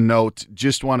Minnesota note,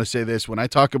 just want to say this. When I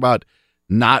talk about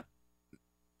not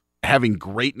having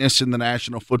greatness in the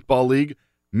National Football League,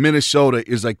 Minnesota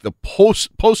is like the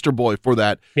poster boy for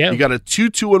that. Yeah. You got a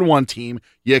 2-2-1 team.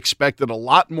 You expected a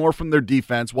lot more from their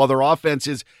defense, while their offense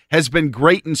has been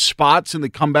great in spots in the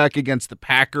comeback against the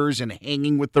Packers and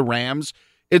hanging with the Rams.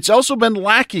 It's also been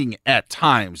lacking at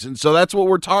times. And so that's what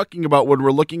we're talking about when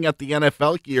we're looking at the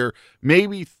NFL here.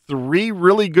 Maybe 3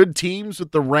 really good teams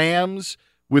with the Rams,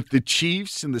 with the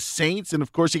Chiefs and the Saints, and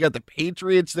of course you got the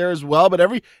Patriots there as well, but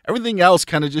everything else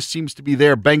kind of just seems to be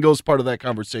there. Bengals part of that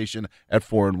conversation at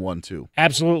 4-1 too.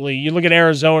 Absolutely. You look at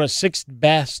Arizona, 6th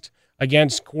best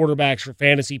against quarterbacks for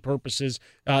fantasy purposes.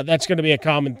 That's going to be a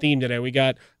common theme today. We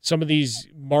got some of these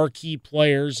marquee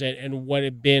players and what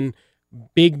have been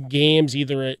big games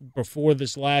either before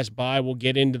this last bye. We'll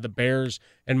get into the Bears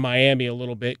and Miami a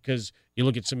little bit because you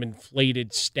look at some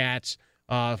inflated stats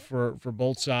for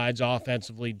both sides,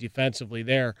 offensively, defensively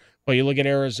there. But you look at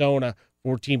Arizona,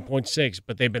 14.6,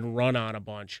 but they've been run on a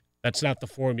bunch. That's not the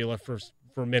formula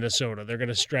for Minnesota. They're going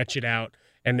to stretch it out.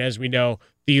 And as we know,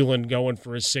 Thielen going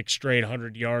for his 6th straight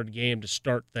 100-yard game to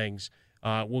start things.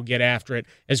 We'll get after it,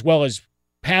 as well as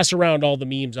pass around all the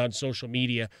memes on social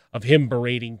media of him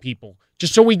berating people,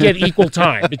 just so we get equal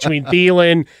time between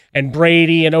Thielen and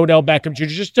Brady and Odell Beckham Jr.,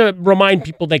 just to remind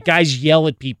people that guys yell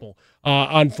at people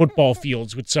on football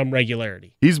fields with some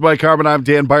regularity. He's Mike Harmon. I'm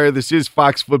Dan Beyer. This is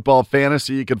Fox Football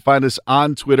Fantasy. You can find us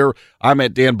on Twitter. I'm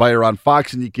at Dan Beyer on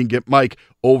Fox, and you can get Mike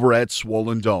over at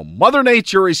Swollen Dome. Mother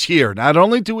Nature is here. Not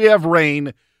only do we have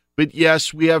rain, but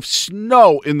yes, we have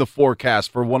snow in the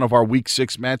forecast for one of our Week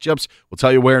 6 matchups. We'll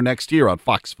tell you where next year on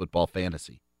Fox Football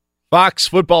Fantasy. Fox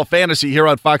Football Fantasy here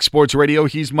on Fox Sports Radio.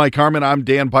 He's Mike Harmon. I'm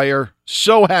Dan Beyer.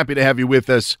 So happy to have you with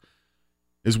us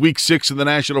as Week 6 of the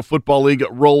National Football League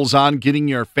rolls on, getting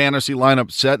your fantasy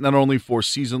lineup set, not only for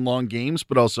season-long games,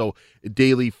 but also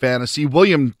daily fantasy.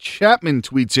 William Chapman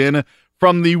tweets in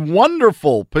from the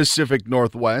wonderful Pacific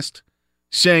Northwest,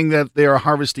 saying that they are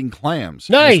harvesting clams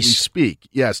nice. As we speak.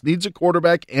 Yes, needs a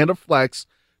quarterback and a flex,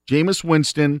 Jameis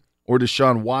Winston or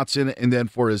Deshaun Watson, and then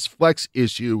for his flex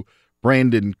issue,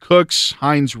 Brandon Cooks,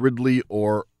 Hines Ridley,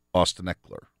 or Austin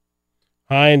Eckler.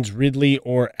 Hines, Ridley,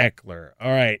 or Eckler.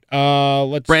 All right,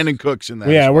 let's Brandon Cooks in that.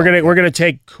 Yeah, as well. we're gonna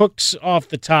take Cooks off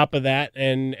the top of that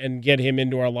and get him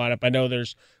into our lineup. I know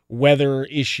there's weather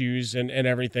issues and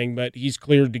everything, but he's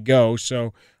cleared to go.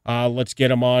 So let's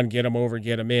get him on, get him over,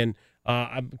 get him in.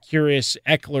 I'm curious.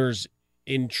 Eckler's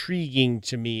intriguing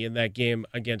to me in that game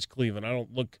against Cleveland. I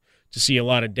don't look to see a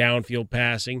lot of downfield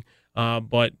passing,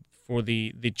 but for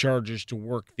the Chargers to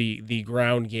work the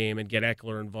ground game and get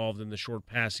Eckler involved in the short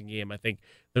passing game, I think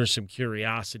there's some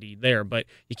curiosity there. But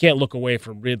you can't look away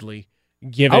from Ridley.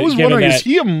 I was wondering, is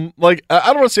he I don't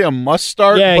want to say a must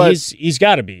start? Yeah, but he's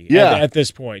got to be at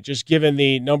this point, just given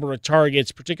the number of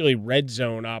targets, particularly red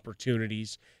zone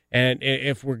opportunities. And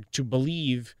if we're to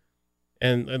believe,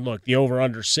 and look, the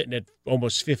over-under sitting at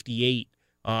almost 58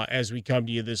 as we come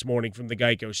to you this morning from the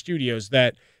Geico Studios,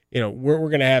 that we're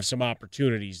going to have some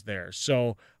opportunities there.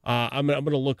 So I'm going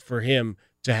to look for him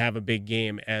to have a big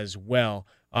game as well.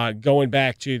 Going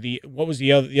back to what was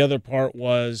the other part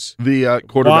was the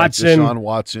quarterback, Deshaun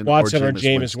Watson or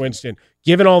Jameis Winston.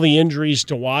 Given all the injuries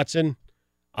to Watson,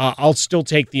 I'll still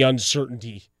take the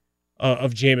uncertainty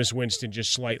of Jameis Winston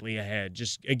just slightly ahead.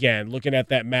 Just, again, looking at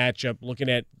that matchup, looking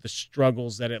at the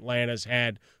struggles that Atlanta's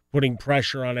had, putting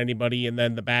pressure on anybody, and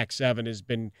then the back seven has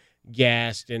been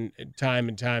gassed and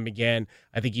time again.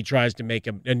 I think he tries to make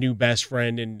a new best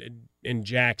friend in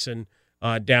Jackson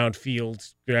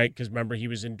downfield, right? Because remember, he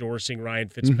was endorsing Ryan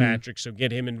Fitzpatrick, so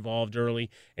get him involved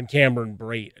early. And Cameron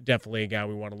Brate, definitely a guy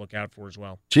we want to look out for as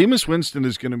well. Jameis Winston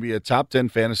is going to be a top 10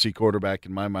 fantasy quarterback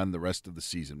in my mind the rest of the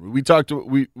season. We talked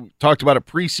about it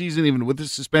preseason, even with the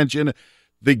suspension.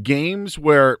 The games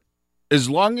where, as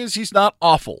long as he's not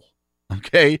awful,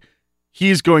 okay,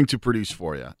 he's going to produce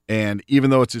for you. And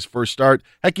even though it's his first start,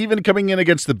 heck, even coming in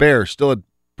against the Bears, still had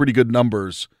pretty good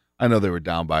numbers. I know they were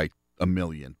down by 1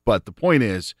 million, but the point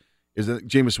is that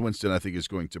Jameis Winston, I think, is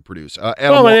going to produce.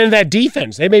 And in that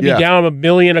defense, they may be down 1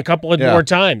 million a couple of more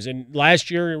times. And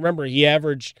last year, remember, he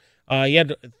averaged, he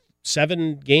had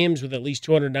 7 games with at least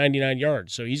 299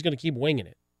 yards, so he's going to keep winging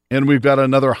it. And we've got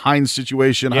another Hines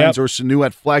situation. Hines or Sanu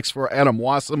at flex for Adam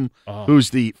Wassam, who's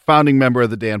the founding member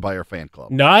of the Dan Beyer fan club.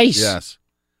 Nice. Yes.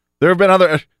 There have been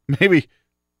other, maybe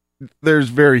there's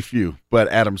very few, but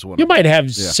Adam's one. You might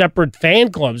have separate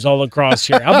fan clubs all across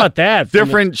here. How about that?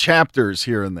 Different chapters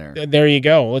here and there. There you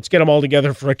go. Let's get them all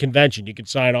together for a convention. You can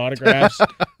sign autographs,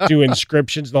 do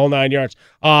inscriptions, the whole 9 yards.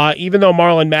 Even though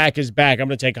Marlon Mack is back, I'm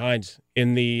going to take Hines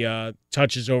in the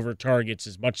touches over targets.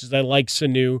 As much as I like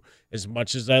Sanu, as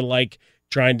much as I like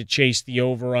trying to chase the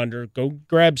over-under, go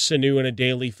grab Sanu in a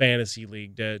daily fantasy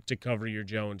league to cover your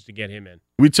Jones to get him in.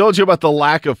 We told you about the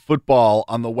lack of football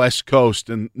on the West Coast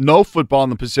and no football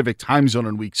in the Pacific time zone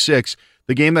in Week 6.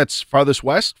 The game that's furthest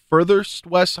west,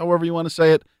 however you want to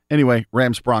say it. Anyway,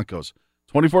 Rams-Broncos.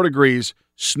 24 degrees,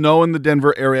 snow in the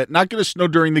Denver area. Not going to snow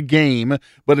during the game,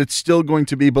 but it's still going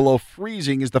to be below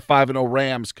freezing as the 5-0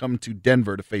 Rams come to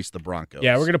Denver to face the Broncos.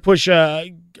 Yeah, we're going to push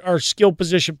our skill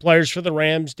position players for the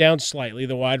Rams down slightly,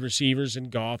 the wide receivers and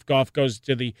Goff. Goff goes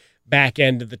to the back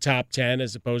end of the top 10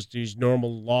 as opposed to his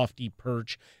normal lofty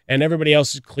perch. And everybody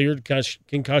else is cleared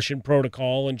concussion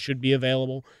protocol and should be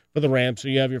available for the Rams. So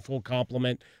you have your full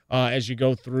complement as you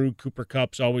go through. Cooper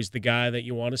Kupp's always the guy that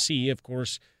you want to see. Of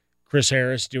course, Chris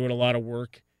Harris doing a lot of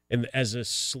work as a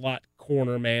slot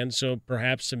corner man, so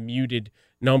perhaps some muted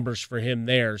numbers for him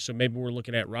there. So maybe we're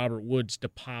looking at Robert Woods to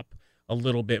pop a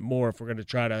little bit more if we're going to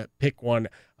try to pick one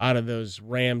out of those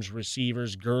Rams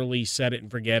receivers. Gurley, set it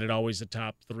and forget it, always the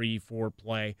top 3-4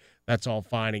 play. That's all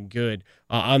fine and good.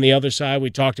 On the other side, we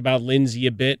talked about Lindsey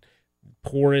a bit.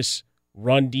 Porous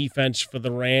run defense for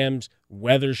the Rams.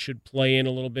 Weather should play in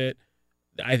a little bit.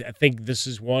 I think this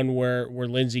is one where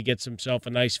Lindsey gets himself a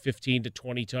nice 15 to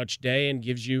 20 touch day and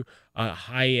gives you a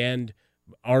high-end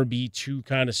RB2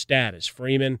 kind of status.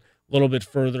 Freeman, a little bit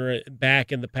further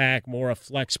back in the pack, more a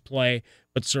flex play,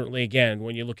 but certainly, again,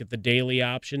 when you look at the daily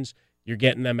options, you're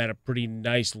getting them at a pretty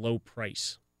nice low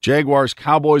price.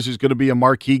 Jaguars-Cowboys is going to be a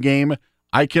marquee game.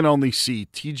 I can only see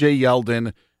TJ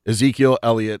Yeldon, Ezekiel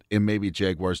Elliott, and maybe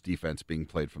Jaguars defense being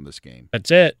played from this game. That's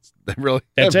it.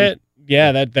 That's it.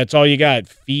 Yeah, that's all you got.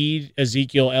 Feed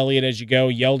Ezekiel Elliott as you go.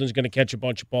 Yeldon's going to catch a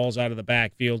bunch of balls out of the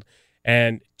backfield.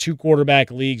 And 2 quarterback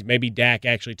leagues, maybe Dak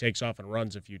actually takes off and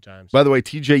runs a few times. By the way,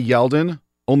 TJ Yeldon,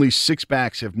 only 6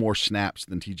 backs have more snaps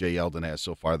than TJ Yeldon has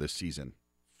so far this season.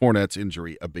 Fournette's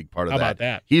injury, a big part of that. How about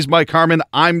that? He's Mike Harmon.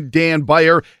 I'm Dan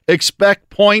Beyer.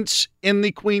 Expect points in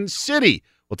the Queen City.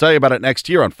 We'll tell you about it next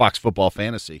here on Fox Football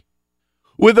Fantasy.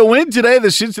 With a win today, the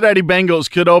Cincinnati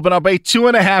Bengals could open up a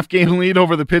 2.5-game lead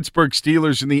over the Pittsburgh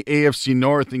Steelers in the AFC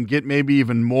North and get maybe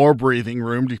even more breathing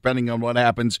room depending on what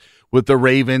happens with the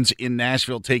Ravens in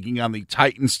Nashville taking on the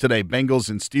Titans today. Bengals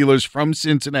and Steelers from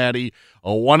Cincinnati,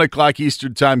 a 1 o'clock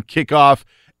Eastern time kickoff,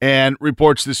 and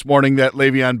reports this morning that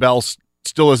Le'Veon Bell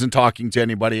still isn't talking to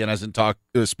anybody and hasn't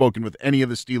spoken with any of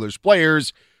the Steelers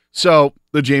players. So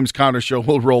the James Conner Show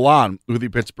will roll on with the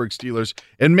Pittsburgh Steelers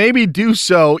and maybe do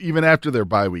so even after their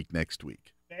bye week next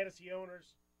week. Fantasy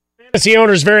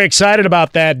owners very excited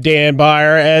about that, Dan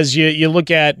Beyer. As you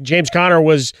look at, James Conner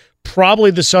was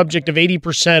probably the subject of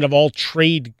 80% of all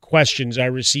trade questions I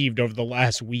received over the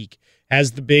last week.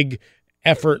 Has the big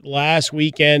effort last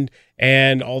weekend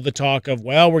and all the talk of,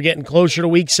 well, we're getting closer to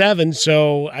week 7,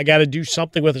 so I got to do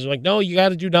something with it. It's like, no, you got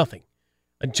to do nothing.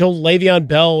 Until Le'Veon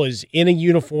Bell is in a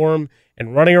uniform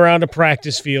and running around a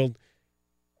practice field,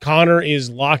 Conner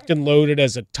is locked and loaded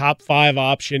as a top 5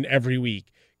 option every week.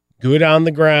 Good on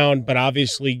the ground, but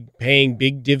obviously paying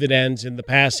big dividends in the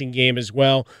passing game as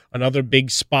well. Another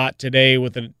big spot today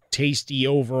with a tasty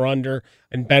over-under.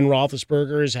 And Ben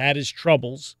Roethlisberger has had his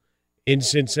troubles in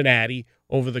Cincinnati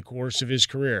over the course of his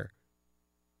career.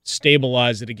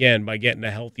 Stabilize it again by getting a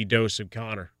healthy dose of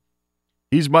Connor.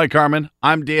 He's Mike Harmon.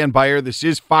 I'm Dan Beyer. This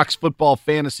is Fox Football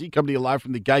Fantasy, coming to you live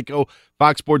from the Geico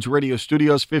Fox Sports Radio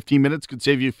studios. 15 minutes could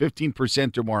save you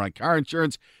 15% or more on car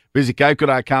insurance. Visit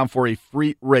geico.com for a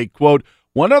free rate quote.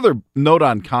 One other note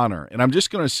on Connor, and I'm just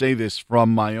going to say this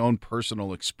from my own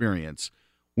personal experience.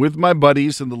 With my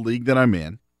buddies in the league that I'm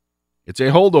in, it's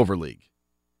a holdover league.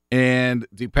 And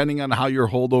depending on how your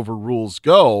holdover rules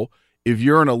go, if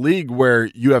you're in a league where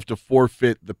you have to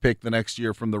forfeit the pick the next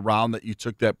year from the round that you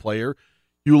took that player,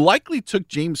 you likely took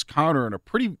James Conner in a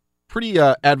pretty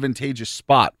advantageous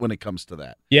spot when it comes to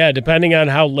that. Yeah, depending on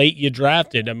how late you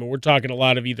drafted. I mean, we're talking a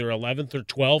lot of either 11th or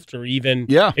 12th, or even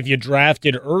if you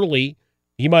drafted early,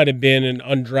 he might have been an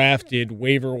undrafted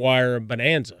waiver wire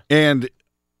bonanza. And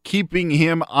keeping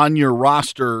him on your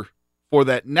roster for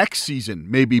that next season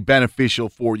may be beneficial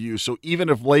for you. So even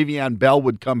if Le'Veon Bell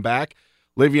would come back,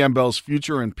 Le'Veon Bell's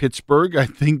future in Pittsburgh, I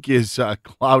think, is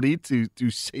cloudy to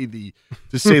say the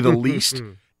least.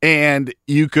 And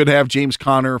you could have James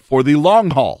Conner for the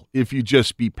long haul if you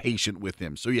just be patient with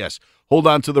him. So, yes, hold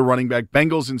on to the running back.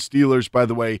 Bengals and Steelers, by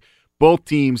the way, both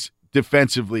teams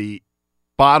defensively,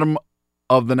 bottom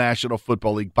of the National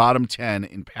Football League, bottom 10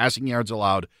 in passing yards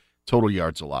allowed, total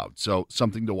yards allowed. So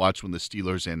something to watch when the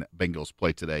Steelers and Bengals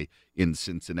play today in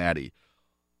Cincinnati.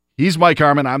 He's Mike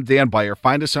Harmon. I'm Dan Beyer.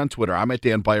 Find us on Twitter. I'm at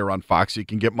Dan Beyer on Fox. You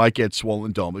can get Mike at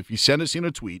Swollen Dome. If you send us in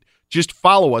a tweet, just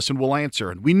follow us and we'll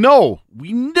answer. And we know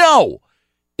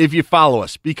if you follow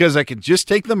us because I can just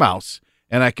take the mouse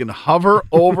and I can hover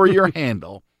over your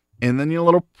handle and then your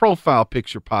little profile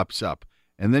picture pops up.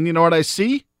 And then you know what I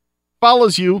see?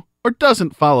 Follows you or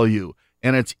doesn't follow you.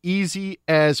 And it's easy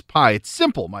as pie. It's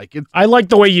simple, Mike. I like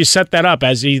the way you set that up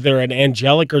as either an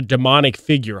angelic or demonic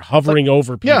figure hovering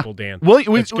over people, Dan. Well,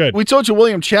 That's good. We told you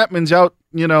William Chapman's out,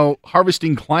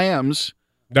 harvesting clams.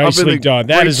 Nicely up in the done.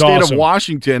 That great is state awesome. of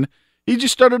Washington. He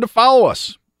just started to follow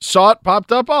us. Saw it,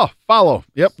 popped up. Oh, follow.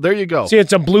 Yep, there you go. See,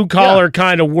 it's a blue collar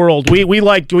kind of world. We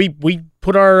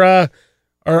put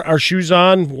our shoes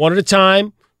on one at a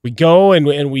time. We go and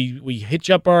we hitch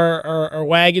up our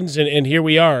wagons, and here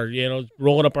we are,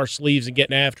 rolling up our sleeves and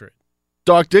getting after it.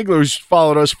 Doc Diggler, who's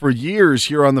followed us for years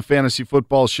here on the Fantasy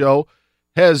Football Show,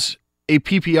 has a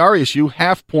PPR issue,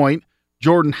 half point,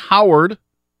 Jordan Howard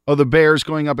of the Bears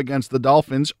going up against the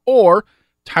Dolphins, or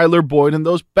Tyler Boyd and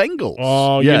those Bengals.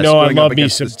 Oh, yes, I love me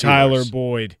some Tyler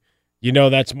Boyd.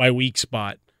 That's my weak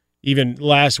spot. Even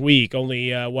last week,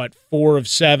 only 4 of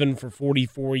 7 for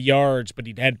 44 yards, but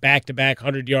he'd had back-to-back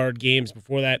 100-yard games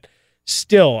before that.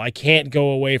 Still, I can't go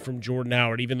away from Jordan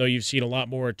Howard, even though you've seen a lot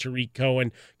more of Tariq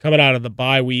Cohen coming out of the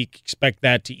bye week. Expect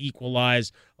that to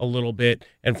equalize a little bit,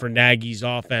 and for Nagy's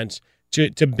offense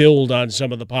to build on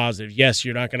some of the positive. Yes,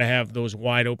 you're not going to have those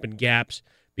wide-open gaps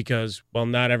because,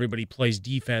 not everybody plays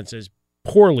defense as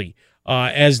poorly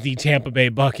as the Tampa Bay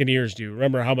Buccaneers do.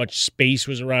 Remember how much space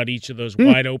was around each of those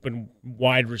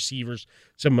wide receivers.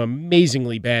 Some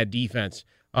amazingly bad defense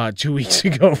 2 weeks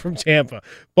ago from Tampa,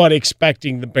 but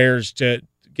expecting the Bears to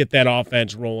get that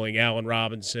offense rolling, Allen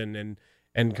Robinson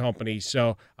and company.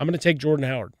 So I'm going to take Jordan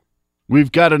Howard.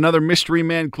 We've got another mystery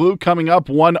man clue coming up,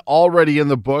 one already in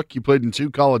the book. You played in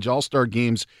 2 college all-star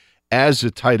games as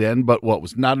a tight end, but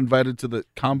was not invited to the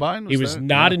combine? He was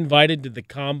not invited to the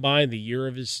combine the year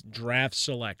of his draft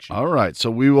selection. All right, so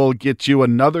we will get you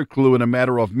another clue in a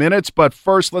matter of minutes, but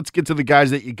first let's get to the guys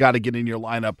that you got to get in your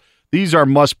lineup. These are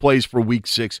must-plays for Week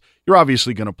 6. You're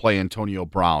obviously going to play Antonio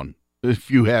Brown if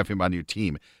you have him on your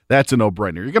team. That's a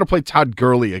no-brainer. You're going to play Todd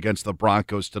Gurley against the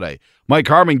Broncos today. Mike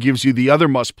Harmon gives you the other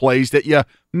must-plays that you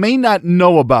may not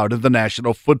know about in the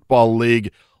National Football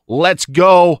League. Let's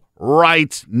go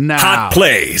right now. Hot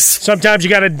plays. Sometimes you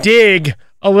got to dig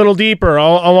a little deeper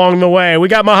along the way. We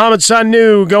got Mohamed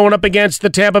Sanu going up against the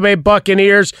Tampa Bay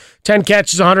Buccaneers. 10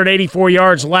 catches, 184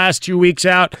 yards last 2 weeks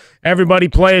out. Everybody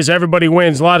plays, everybody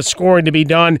wins. A lot of scoring to be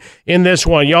done in this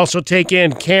one. You also take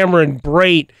in Cameron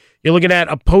Brate. You're looking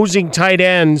at opposing tight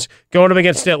ends going up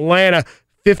against Atlanta.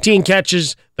 15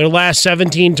 catches, their last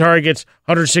 17 targets,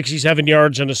 167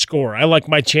 yards and a score. I like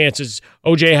my chances.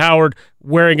 O.J. Howard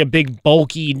wearing a big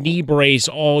bulky knee brace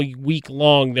all week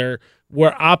long.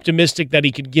 We're optimistic that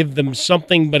he could give them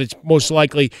something, but it's most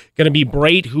likely going to be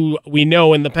Brate, who we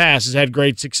know in the past has had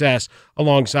great success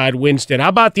alongside Winston. How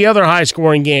about the other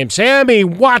high-scoring game? Sammy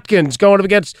Watkins going up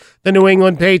against the New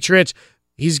England Patriots.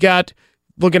 He's got,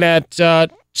 looking at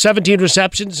 17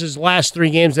 receptions his last 3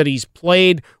 games that he's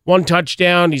played, 1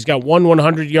 touchdown. He's got 1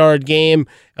 100-yard game.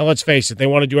 And let's face it, they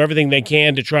want to do everything they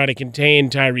can to try to contain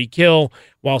Tyreek Hill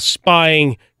while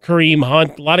spying Kareem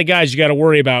Hunt. A lot of guys you got to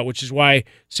worry about, which is why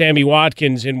Sammy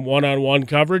Watkins in one-on-one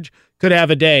coverage could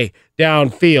have a day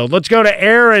downfield. Let's go to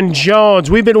Aaron Jones.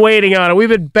 We've been waiting on it. We've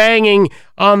been banging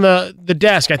on the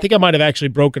desk. I think I might have actually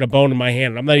broken a bone in my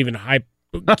hand. I'm not even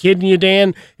kidding you,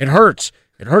 Dan. It hurts.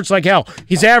 It hurts like hell.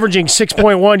 He's averaging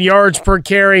 6.1 yards per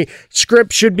carry.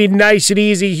 Script should be nice and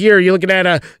easy here. You're looking at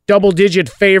a double-digit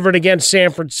favorite against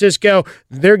San Francisco.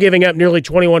 They're giving up nearly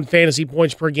 21 fantasy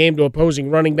points per game to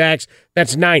opposing running backs.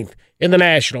 That's 9th in the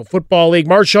National Football League.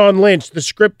 Marshawn Lynch, the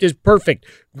script is perfect.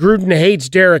 Gruden hates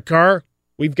Derek Carr.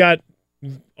 We've got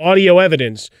audio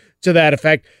evidence to that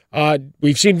effect.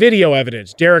 We've seen video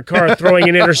evidence. Derek Carr throwing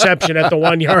an interception at the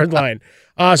 1-yard line.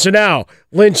 So now,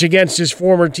 Lynch against his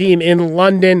former team in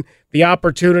London, the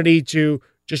opportunity to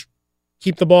just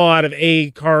keep the ball out of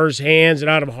Carr's hands and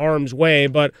out of harm's way,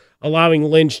 but allowing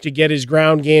Lynch to get his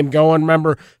ground game going.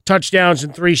 Remember, touchdowns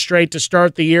in 3 straight to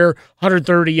start the year,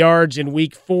 130 yards in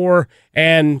week 4,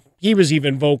 and he was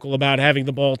even vocal about having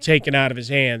the ball taken out of his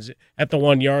hands at the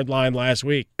 1-yard line last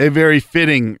week. A very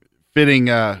fitting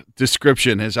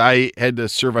description, as I had to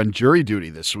serve on jury duty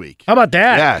this week. How about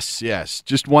that? Yes.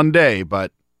 Just one day,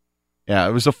 but yeah,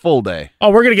 it was a full day. Oh,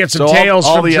 we're going to get some tales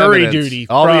all from the jury evidence, duty.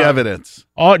 All the evidence.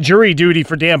 All jury duty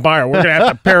for Dan Byer. We're going to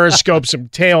have to periscope some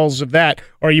tales of that,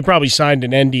 or you probably signed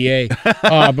an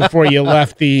NDA before you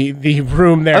left the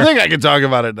room there. I think I can talk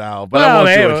about it now, but I won't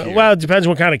do it here. Well, it depends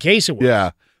what kind of case it was.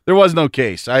 Yeah. There was no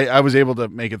case. I was able to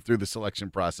make it through the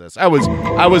selection process. I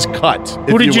was cut.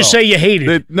 Who did you say you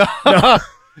hated? No.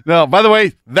 By the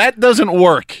way, that doesn't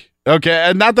work. Okay,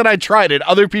 and not that I tried it.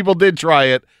 Other people did try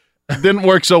it. It didn't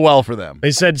work so well for them.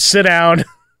 They said, "Sit down.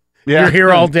 Yeah. You're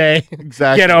here all day.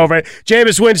 Exactly. Get over it."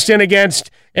 Jameis Winston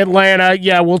against Atlanta.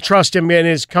 Yeah, we'll trust him in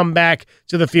his comeback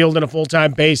to the field on a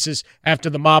full-time basis after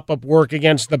the mop-up work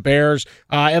against the Bears.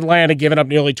 Atlanta giving up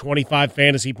nearly 25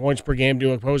 fantasy points per game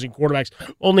to opposing quarterbacks.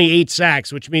 Only 8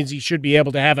 sacks, which means he should be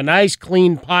able to have a nice,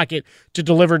 clean pocket to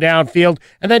deliver downfield.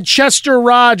 And then Chester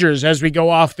Rogers, as we go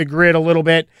off the grid a little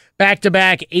bit,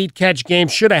 back-to-back 8-catch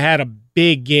games. Should have had a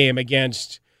big game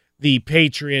against the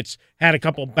Patriots. Had a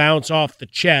couple bounce off the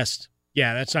chest.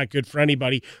 Yeah, that's not good for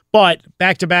anybody. But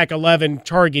back-to-back 11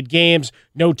 target games,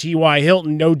 no T.Y.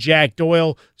 Hilton, no Jack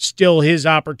Doyle, still his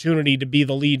opportunity to be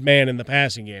the lead man in the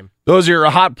passing game. Those are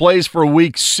your hot plays for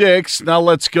week 6. Now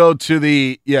let's go to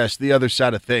the other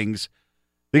side of things.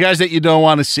 The guys that you don't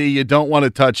want to see, you don't want to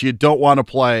touch, you don't want to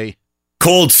play.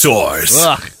 Cold sores.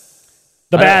 Ugh.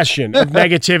 The bastion of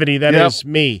negativity, that is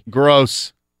me.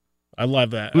 Gross. I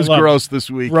love that. Who's gross this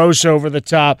week? Gross over the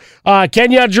top.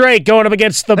 Kenyon Drake going up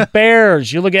against the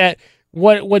Bears. You look at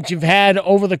what you've had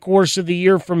over the course of the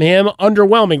year from him.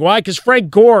 Underwhelming. Why? Because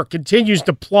Frank Gore continues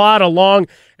to plod along,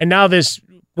 and now this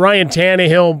Ryan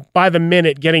Tannehill by the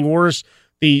minute getting worse.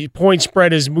 The point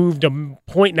spread has moved 1.5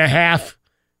 points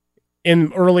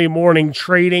in early morning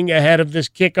trading ahead of this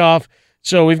kickoff.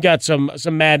 So we've got some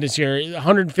madness here.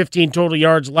 115 total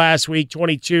yards last week,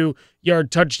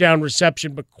 22-yard touchdown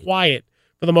reception, but quiet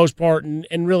for the most part,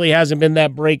 and really hasn't been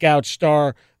that breakout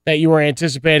star that you were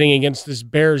anticipating against this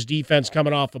Bears defense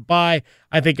coming off a bye.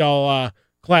 I think I'll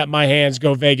clap my hands,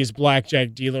 go Vegas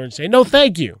blackjack dealer, and say, no,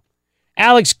 thank you.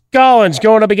 Alex Collins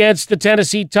going up against the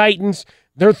Tennessee Titans.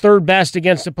 They're third best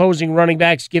against opposing running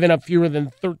backs, giving up fewer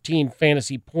than 13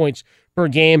 fantasy points per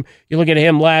game. You look at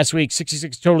him last week,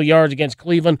 66 total yards against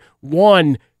Cleveland,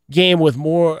 1 game with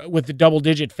the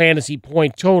double-digit fantasy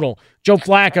point total. Joe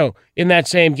Flacco in that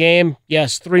same game,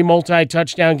 yes, 3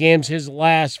 multi-touchdown games, his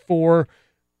last 4,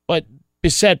 but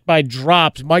beset by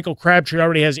drops. Michael Crabtree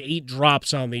already has 8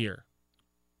 drops on the year.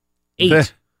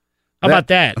 8. How about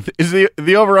that? Is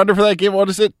the over-under for that game, what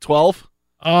is it, 12?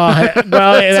 Well,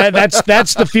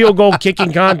 that's the field goal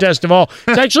kicking contest of all.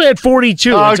 It's actually at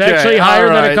 42. It's actually higher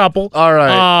than a couple. All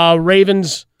right.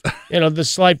 Ravens, the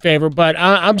slight favor, but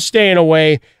I'm staying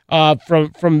away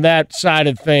from that side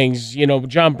of things.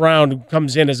 John Brown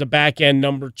comes in as a back end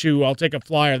number 2. I'll take a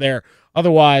flyer there.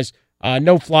 Otherwise,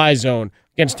 no fly zone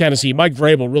against Tennessee. Mike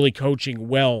Vrabel really coaching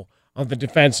well on the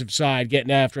defensive side,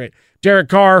 getting after it. Derek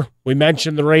Carr, we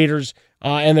mentioned the Raiders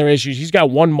and their issues. He's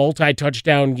got 1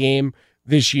 multi-touchdown game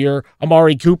this year.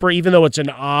 Amari Cooper, even though it's an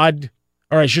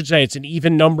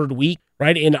even-numbered week,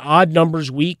 right? In odd numbers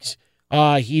weeks,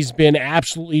 he's been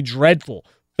absolutely dreadful.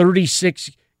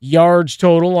 36 yards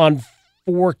total on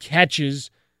 4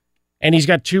 catches, and he's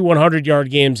got 2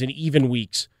 100-yard games in even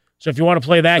weeks. So if you want to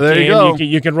play that there game,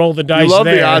 you can roll the dice you love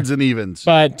there. the odds and evens.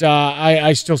 But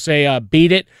I still say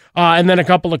beat it. And then a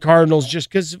couple of Cardinals just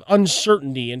because of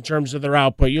uncertainty in terms of their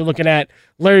output. You're looking at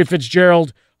Larry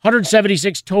Fitzgerald,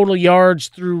 176 total yards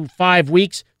through 5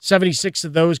 weeks. 76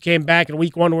 of those came back in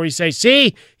week 1 where you say,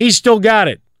 see, he's still got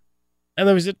it. And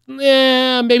then we said,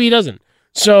 maybe he doesn't.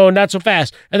 So not so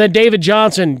fast. And then David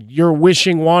Johnson, you're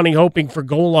wishing, wanting, hoping for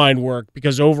goal line work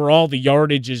because overall the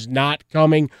yardage is not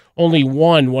coming. Only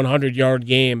one 100-yard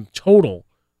game total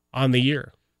on the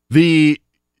year. The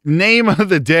name of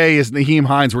the day is Nyheim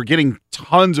Hines. We're getting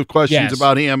tons of questions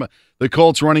about him. The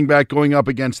Colts running back going up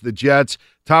against the Jets.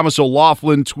 Thomas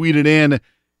O'Laughlin tweeted in,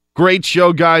 great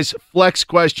show, guys. Flex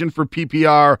question for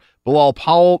PPR. Bilal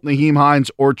Powell, Nyheim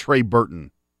Hines, or Trey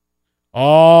Burton?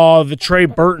 Oh, the Trey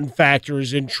Burton factor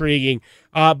is intriguing.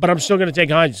 But I'm still going to take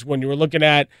Hines. When you were looking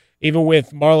at, even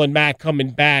with Marlon Mack coming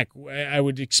back, I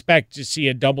would expect to see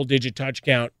a double-digit touch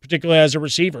count, particularly as a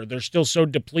receiver. They're still so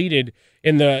depleted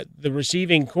in the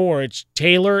receiving core. It's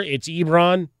Taylor, it's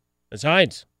Ebron, it's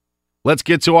Hines. Let's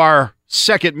get to our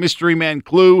second mystery man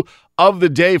clue of the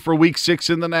day for Week 6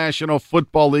 in the National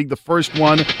Football League. The first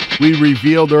one we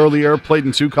revealed earlier, played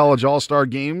in 2 college all-star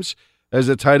games as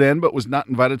a tight end, but was not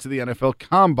invited to the NFL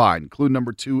Combine. Clue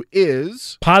number 2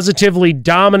 is... positively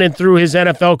dominant through his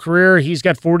NFL career. He's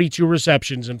got 42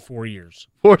 receptions in 4 years.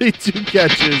 42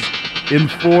 catches in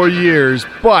 4 years,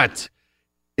 but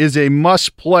is a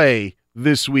must-play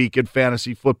this week in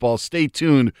fantasy football. Stay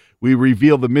tuned. We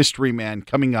reveal the mystery man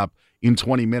coming up in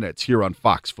 20 minutes here on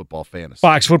Fox Football Fantasy.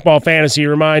 Fox Football Fantasy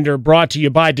reminder brought to you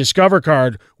by Discover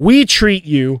Card. We treat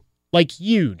you like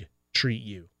you'd treat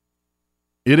you.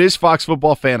 It is Fox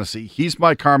Football Fantasy. He's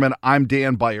Mike Harmon. I'm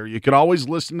Dan Beyer. You can always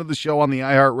listen to the show on the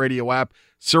iHeartRadio app,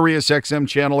 Sirius XM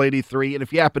Channel 83. And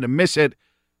if you happen to miss it,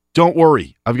 don't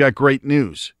worry. I've got great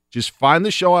news. Just find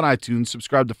the show on iTunes,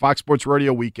 subscribe to Fox Sports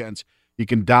Radio Weekends. You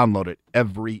can download it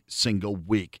every single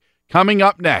week. Coming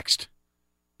up next,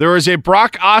 there is a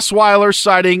Brock Osweiler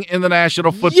sighting in the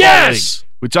National Football League.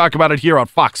 We talk about it here on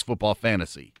Fox Football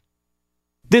Fantasy.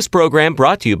 This program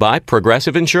brought to you by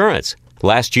Progressive Insurance.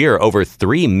 Last year, over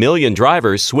 3 million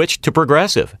drivers switched to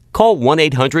Progressive. Call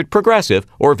 1-800-PROGRESSIVE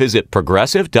or visit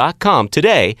Progressive.com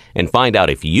today and find out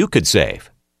if you could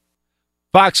save.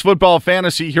 Fox Football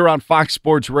Fantasy here on Fox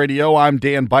Sports Radio. I'm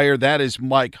Dan Beyer. That is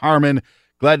Mike Harmon.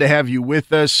 Glad to have you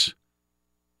with us.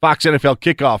 Fox NFL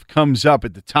Kickoff comes up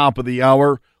at the top of the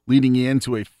hour, leading you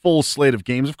into a full slate of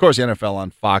games. Of course, NFL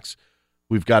on Fox.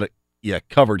 We've got it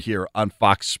covered here on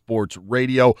Fox Sports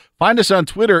Radio. Find us on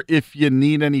Twitter if you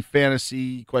need any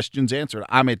fantasy questions answered.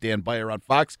 I'm at Dan Beyer on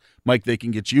Fox. Mike, they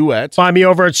can get you at... Find me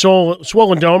over at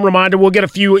Swollen Dome. Reminder, we'll get a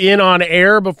few in on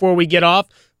air before we get off,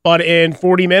 but in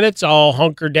 40 minutes, I'll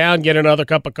hunker down, get another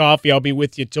cup of coffee. I'll be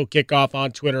with you till kickoff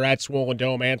on Twitter at Swollen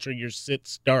Dome, answering your sit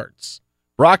starts.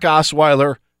 Brock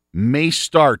Osweiler may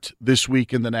start this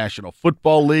week in the National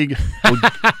Football League.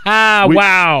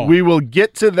 Wow. We will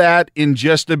get to that in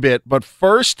just a bit. But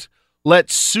first,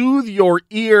 let's soothe your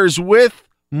ears with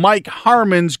Mike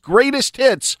Harmon's greatest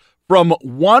hits from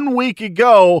 1 week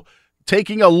ago.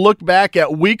 Taking a look back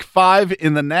at Week 5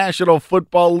 in the National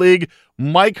Football League,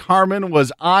 Mike Harmon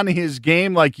was on his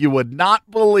game like you would not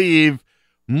believe.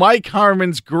 Mike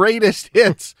Harmon's greatest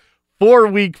hits for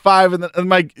Week 5, and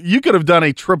Mike, you could have done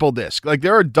a triple disc. Like,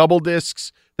 there are double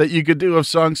discs that you could do of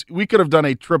songs. We could have done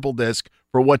a triple disc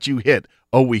for what you hit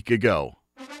a week ago.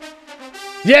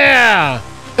 Yeah!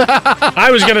 I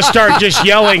was going to start just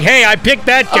yelling, hey, I picked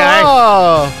that guy.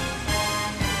 Oh.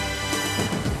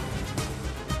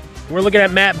 We're looking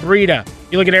at Matt Breida.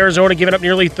 You look at Arizona giving up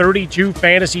nearly 32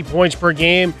 fantasy points per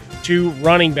game to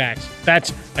running backs.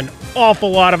 That's an awful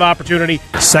lot of opportunity.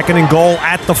 2nd and goal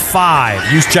at the 5.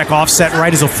 Juszczyk offset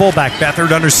right as a fullback.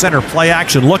 Beathard under center. Play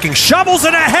action. Looking. Shovels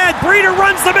it ahead. Breida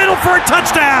runs the middle for a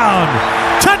touchdown.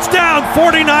 Touchdown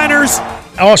 49ers.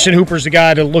 Austin Hooper's the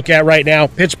guy to look at right now.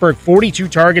 Pittsburgh, 42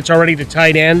 targets already to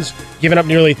tight ends, giving up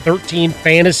nearly 13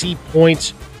 fantasy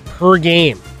points per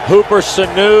game. Hooper,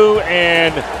 Sanu,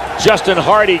 and Justin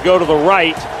Hardy go to the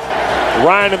right.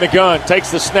 Ryan in the gun,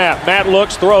 takes the snap. Matt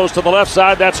looks, throws to the left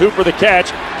side. That's Hooper the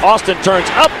catch. Austin turns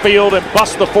upfield and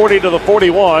busts the 40 to the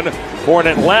 41 for an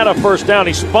Atlanta first down.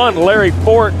 He spun Larry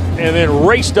Fort and then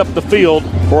raced up the field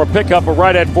for a pickup of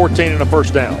right at 14 and a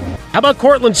first down. How about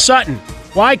Cortland Sutton?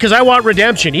 Why? Because I want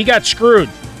redemption. He got screwed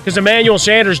because Emmanuel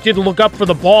Sanders didn't look up for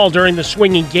the ball during the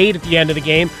swinging gate at the end of the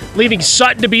game, leaving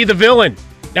Sutton to be the villain.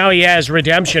 Now he has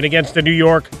redemption against the New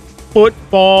York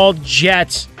Football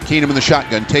Jets. Keenum in the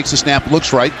shotgun, takes the snap,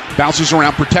 looks right, bounces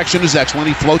around, protection is excellent,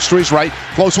 he floats to his right,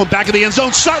 floats one back in the end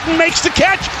zone, Sutton makes the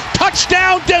catch,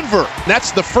 Touchdown, Denver.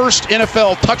 That's the first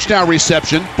NFL touchdown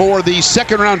reception for the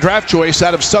second-round draft choice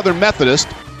out of Southern Methodist.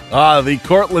 The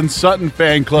Cortland Sutton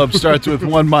fan club starts with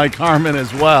one Mike Harmon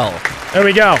as well. There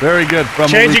we go. Very good. From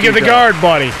Changing of the guard,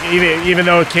 buddy, even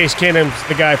though Case Keenum's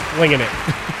the guy flinging it.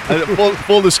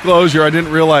 Full disclosure, I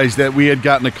didn't realize that we had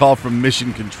gotten a call from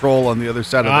Mission Control on the other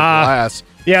side of the glass.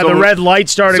 Yeah, so the red light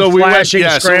started flashing,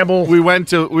 scramble.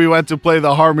 So we went to play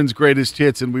the Harmon's Greatest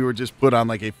Hits, and we were just put on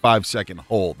like a 5-second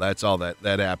hold. That's all that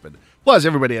happened. Plus,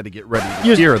 everybody had to get ready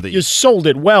to hear these. You sold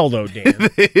it well, though, Dan.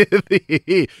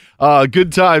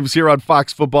 Good times here on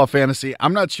Fox Football Fantasy.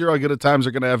 I'm not sure how good of times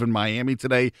they're going to have in Miami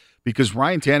today because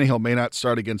Ryan Tannehill may not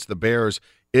start against the Bears.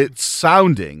 It's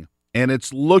sounding and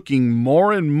it's looking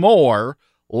more and more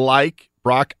like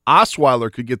Brock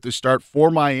Osweiler could get the start for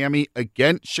Miami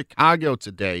against Chicago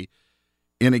today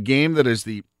in a game that is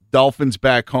the Dolphins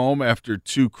back home after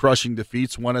 2 crushing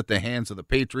defeats, one at the hands of the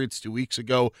Patriots 2 weeks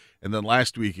ago, and then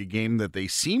last week a game that they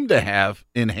seem to have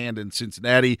in hand in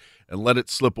Cincinnati and let it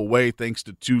slip away thanks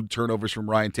to 2 turnovers from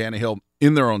Ryan Tannehill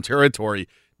in their own territory.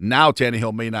 Now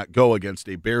Tannehill may not go against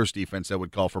a Bears defense that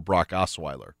would call for Brock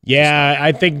Osweiler. Yeah,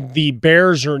 I think the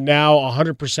Bears are now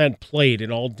 100% played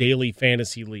in all daily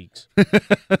fantasy leagues.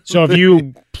 So if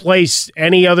you place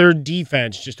any other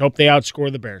defense, just hope they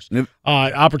outscore the Bears.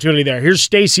 Opportunity there. Here's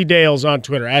Stacey Dales on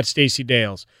Twitter,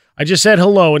 @StaceyDales. I just said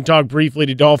hello and talked briefly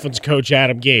to Dolphins coach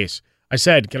Adam Gase. I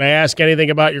said, can I ask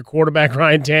anything about your quarterback,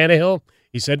 Ryan Tannehill?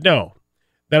 He said no.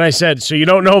 Then I said, so you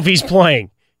don't know if he's playing?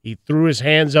 He threw his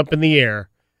hands up in the air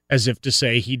as if to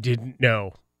say he didn't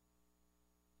know.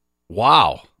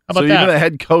 Wow. How about so that? Even the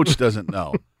head coach doesn't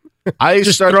know.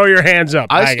 Throw your hands up.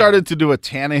 I started to do a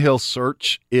Tannehill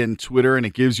search in Twitter, and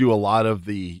it gives you a lot of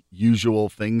the usual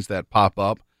things that pop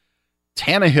up.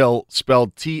 Tannehill,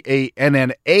 spelled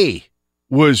T-A-N-N-A,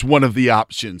 was one of the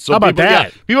options. So how about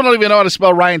that? People don't even know how to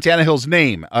spell Ryan Tannehill's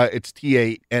name. It's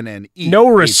T-A-N-N-E. No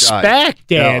respect,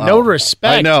 Dan. No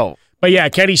respect. I know. But yeah,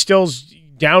 Kenny Stills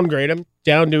downgrade him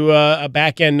down to a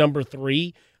back-end number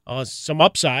 3. Some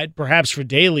upside, perhaps for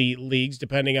daily leagues,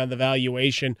 depending on the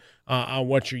valuation on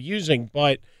what you're using.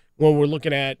 But when we're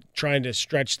looking at trying to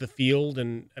stretch the field,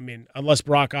 and I mean, unless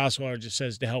Brock Osweiler just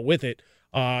says to hell with it,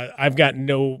 I've got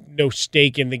no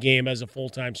stake in the game as a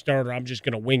full-time starter. I'm just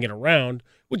going to wing it around,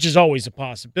 which is always a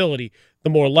possibility.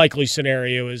 The more likely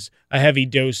scenario is a heavy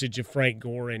dosage of Frank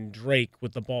Gore and Drake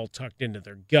with the ball tucked into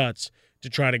their guts to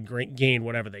try to gain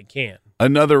whatever they can.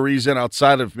 Another reason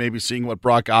outside of maybe seeing what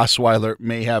Brock Osweiler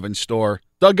may have in store,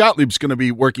 Doug Gottlieb's going to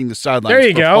be working the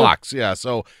sidelines for Fox. Yeah,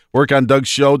 so work on Doug's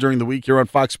show during the week here on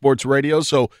Fox Sports Radio.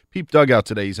 So peep Doug out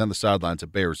today. He's on the sidelines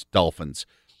of Bears Dolphins.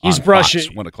 He's brushing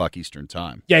Fox, 1 o'clock Eastern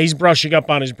time. Yeah, he's brushing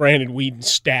up on his Brandon Whedon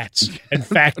stats and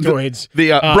factoids.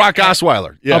 Brock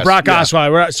Osweiler. Yes, Brock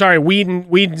Osweiler. Sorry,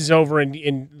 Whedon's over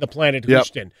in the planet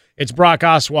Houston. Yep. It's Brock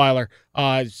Osweiler,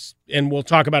 and we'll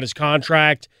talk about his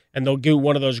contract, and they'll do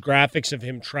one of those graphics of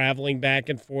him traveling back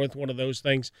and forth, one of those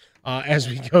things as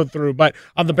we go through. But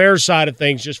on the Bears side of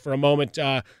things, just for a moment,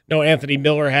 Anthony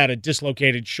Miller had a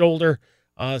dislocated shoulder,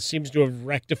 seems to have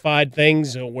rectified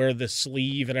things, where the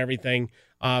sleeve and everything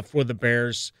for the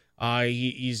Bears.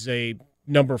 He's a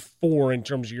number 4 in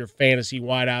terms of your fantasy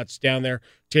wideouts down there.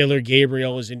 Taylor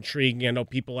Gabriel is intriguing. I know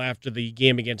people after the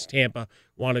game against Tampa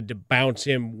wanted to bounce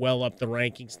him well up the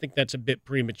rankings. I think that's a bit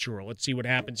premature. Let's see what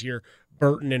happens here.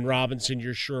 Burton and Robinson,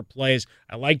 your sure plays.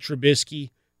 I like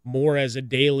Trubisky more as a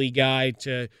daily guy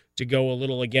to go a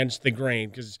little against the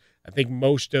grain, because I think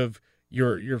most of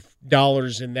your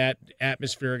dollars in that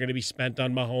atmosphere are going to be spent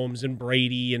on Mahomes and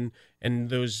Brady and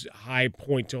those high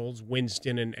point totals,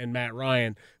 Winston and Matt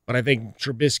Ryan. But I think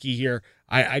Trubisky here,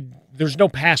 there's no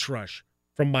pass rush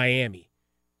from Miami.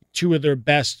 2 of their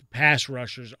best pass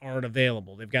rushers aren't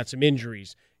available. They've got some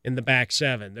injuries in the back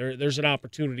 7. There's an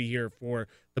opportunity here for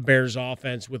the Bears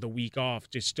offense with a week off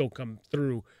to still come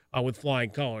through with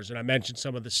flying colors. And I mentioned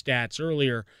some of the stats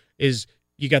earlier, is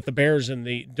you got the Bears and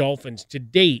the Dolphins to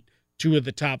date, 2 of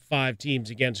the top 5 teams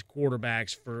against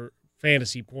quarterbacks for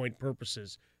fantasy point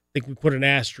purposes. I think we put an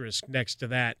asterisk next to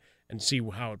that and see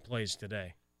how it plays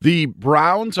today. The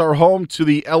Browns are home to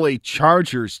the LA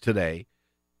Chargers today.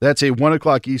 That's a 1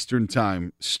 o'clock Eastern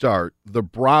time start. The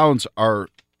Browns are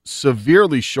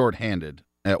severely shorthanded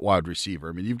at wide receiver.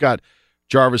 I mean, you've got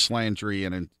Jarvis Landry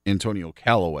and Antonio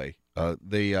Callaway.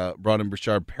 They brought in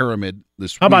Brashard Pyramid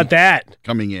this week. How about that?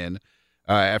 Coming in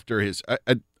after his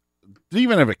did he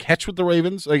even have a catch with the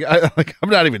Ravens? I'm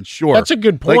not even sure. That's a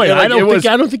good point. I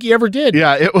don't think he ever did.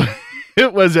 Yeah,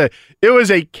 it was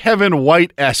a Kevin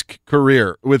White-esque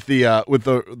career with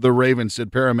the Ravens that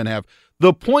Perriman have.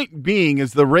 The point being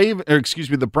is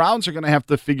the Browns are going to have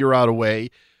to figure out a way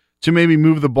to maybe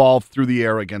move the ball through the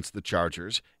air against the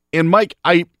Chargers. And, Mike,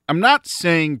 I'm not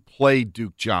saying play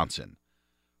Duke Johnson,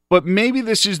 but maybe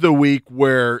this is the week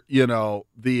where,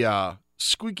 the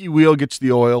squeaky wheel gets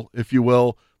the oil, if you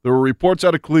will. There were reports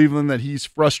out of Cleveland that he's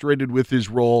frustrated with his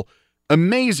role.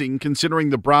 Amazing, considering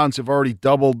the Browns have already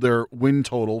doubled their win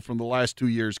total from the last 2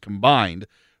 years combined,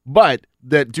 but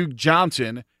that Duke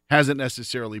Johnson hasn't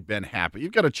necessarily been happy.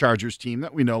 You've got a Chargers team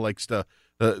that we know likes to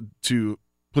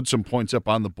put some points up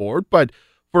on the board, but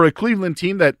for a Cleveland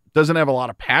team that doesn't have a lot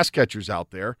of pass catchers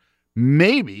out there,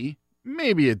 maybe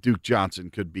a Duke Johnson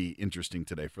could be interesting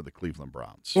today for the Cleveland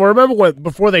Browns. Well, remember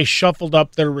before they shuffled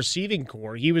up their receiving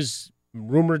core, he was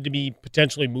rumored to be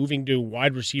potentially moving to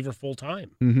wide receiver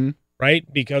full-time, right?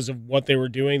 Because of what they were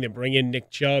doing. They bring in Nick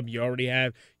Chubb. You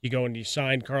go and you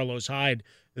sign Carlos Hyde,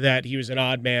 that he was an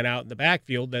odd man out in the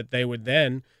backfield, that they would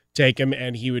then take him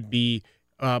and he would be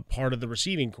part of the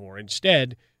receiving core.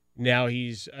 Instead, now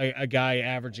he's a guy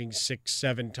averaging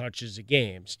 6-7 touches a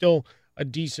game. Still a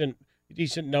decent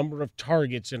number of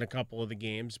targets in a couple of the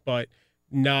games, but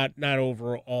not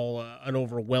overall an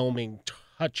overwhelming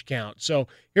touch count. So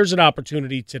here's an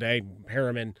opportunity today.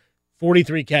 Perriman,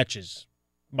 43 catches.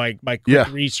 My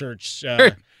quick research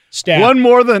stat. One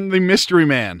more than the mystery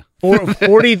man.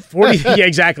 40 yeah,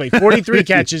 exactly. 43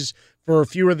 catches for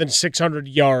fewer than 600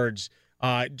 yards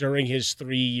during his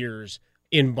 3 years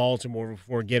in Baltimore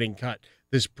before getting cut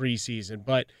this preseason.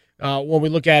 But when we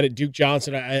look at it, Duke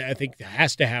Johnson, I think,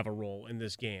 has to have a role in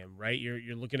this game, right?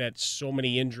 You're looking at so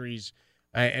many injuries,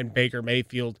 and Baker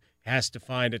Mayfield has to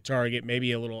find a target,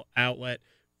 maybe a little outlet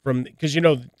because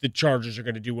the Chargers are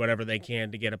going to do whatever they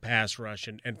can to get a pass rush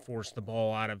and force the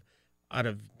ball out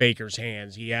of Baker's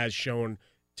hands. He has shown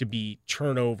to be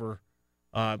turnover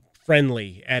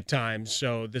friendly at times,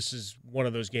 so this is one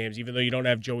of those games, even though you don't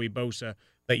have Joey Bosa,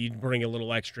 that you bring a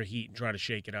little extra heat and try to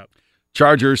shake it up.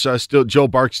 Chargers, still Joe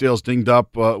Barksdale's dinged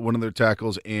up, one of their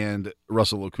tackles, and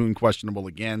Russell Okung questionable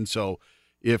again. So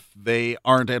if they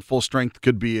aren't at full strength,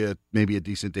 could be maybe a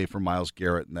decent day for Myles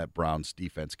Garrett and that Browns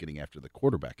defense getting after the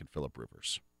quarterback in Phillip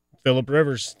Rivers. Phillip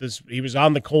Rivers, he was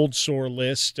on the cold sore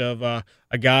list of a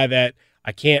guy that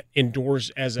I can't endorse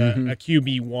as a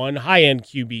QB1, high-end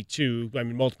QB2. I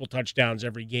mean, multiple touchdowns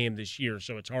every game this year,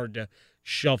 so it's hard to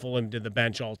shuffle him to the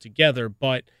bench altogether,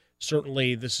 but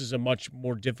certainly this is a much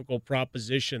more difficult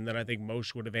proposition than I think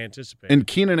most would have anticipated. And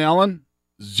Keenan Allen,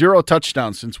 0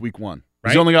 touchdowns since week 1.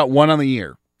 Right? He's only got 1 on the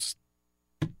year.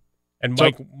 And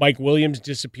Mike Williams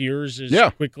disappears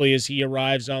as quickly as he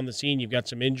arrives on the scene. You've got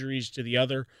some injuries to the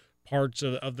other parts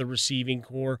of the receiving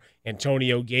core.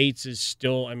 Antonio Gates is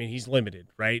still, he's limited,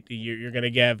 right? You're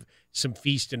going to have some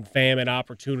feast and famine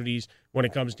opportunities when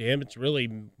it comes to him. It's really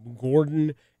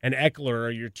Gordon and Eckler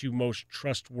are your two most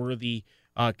trustworthy,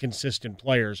 consistent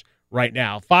players right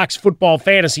now. Fox Football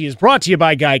Fantasy is brought to you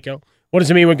by Geico. What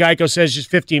does it mean when Geico says just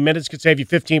 15 minutes could save you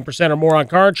 15% or more on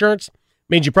car insurance? It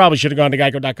means you probably should have gone to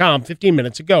Geico.com 15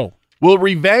 minutes ago. Will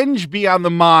revenge be on the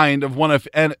mind of one of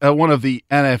the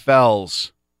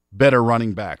NFL's better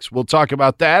running backs? We'll talk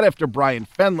about that after Brian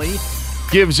Fenley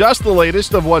gives us the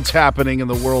latest of what's happening in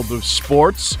the world of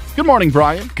sports. Good morning,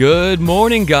 Brian. Good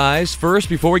morning, guys. First,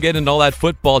 before we get into all that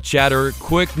football chatter,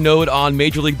 quick note on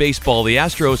Major League Baseball. The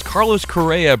Astros' Carlos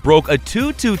Correa broke a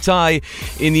 2-2 tie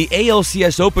in the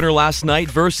ALCS opener last night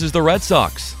versus the Red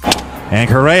Sox. And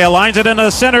Correa lines it into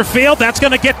the center field. That's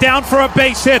going to get down for a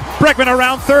base hit. Bregman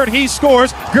around third. He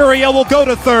scores. Gurriel will go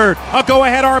to third. A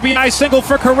go-ahead RBI single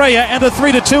for Correa, and the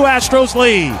 3-2 Astros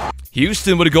lead.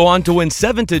 Houston would go on to win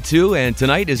 7-2, and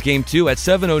tonight is Game 2 at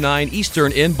 7:09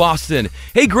 Eastern in Boston.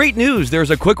 Hey, great news!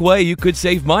 There's a quick way you could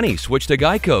save money. Switch to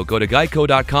Geico. Go to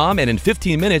geico.com, and in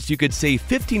 15 minutes, you could save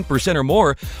 15% or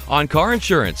more on car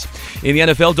insurance. In the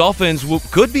NFL, Dolphins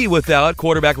could be without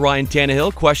quarterback Ryan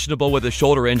Tannehill, questionable with a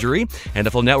shoulder injury.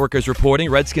 NFL Network is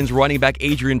reporting Redskins running back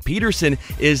Adrian Peterson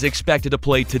is expected to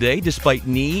play today, despite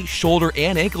knee, shoulder,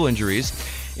 and ankle injuries.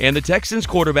 And the Texans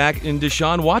quarterback in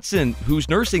Deshaun Watson, who's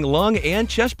nursing lung and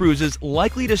chest bruises,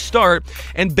 likely to start.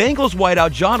 And Bengals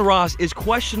wideout John Ross is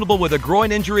questionable with a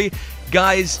groin injury.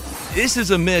 Guys, this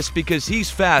is a miss because he's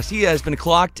fast. He has been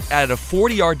clocked at a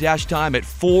 40-yard dash time at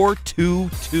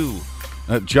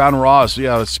 4.22. John Ross,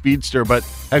 a speedster. But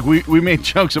heck, we made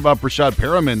jokes about Brashad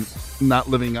Perriman not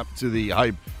living up to the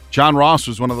hype. John Ross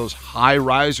was one of those high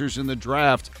risers in the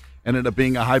draft, ended up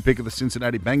being a high pick of the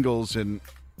Cincinnati Bengals, and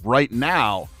right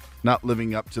now, not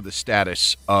living up to the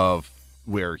status of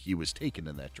where he was taken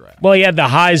in that draft. Well, he had the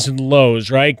highs and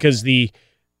lows, right? Because the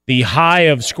high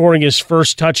of scoring his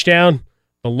first touchdown,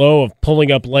 the low of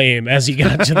pulling up lame as he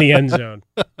got to the end zone.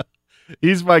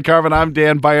 He's Mike Harmon. I'm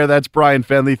Dan Beyer. That's Brian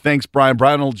Fenley. Thanks, Brian.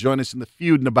 Brian will join us in the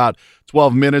feud in about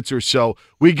 12 minutes or so.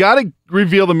 We got to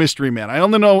reveal the mystery man. I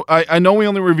know we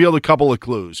only revealed a couple of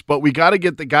clues, but we got to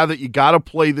get the guy that you got to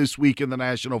play this week in the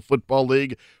National Football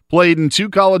League. Played in 2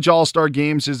 college all-star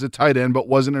games as a tight end, but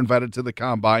wasn't invited to the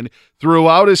combine.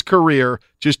 Throughout his career,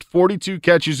 just 42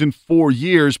 catches in 4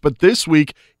 years, but this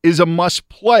week is a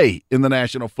must-play in the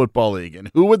National Football League.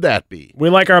 And who would that be? We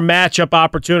like our matchup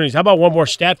opportunities. How about one more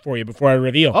stat for you before I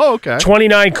reveal? Oh, okay.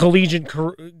 29 collegiate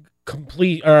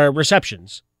complete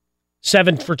receptions,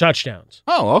 7 for touchdowns.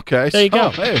 Oh, okay. There you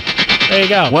go. Hey. There you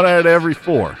go. 1 out of every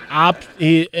 4.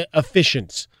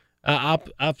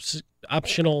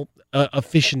 Optional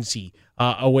efficiency.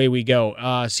 Away we go.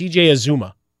 CJ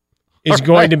Azuma is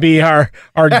going to be our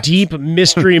deep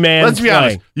mystery man. Let's be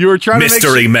honest. You were trying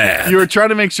mystery man. You were trying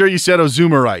to make sure you said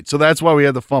Ozuma right, so that's why we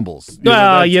had the fumbles.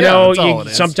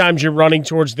 Sometimes you're running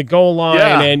towards the goal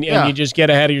line and you just get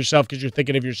ahead of yourself because you're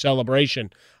thinking of your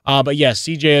celebration. But yes,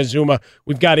 CJ Azuma.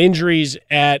 We've got injuries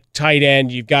at tight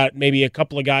end. You've got maybe a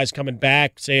couple of guys coming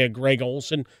back, say a Greg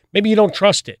Olsen. Maybe you don't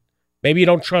trust it. Maybe you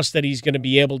don't trust that he's going to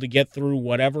be able to get through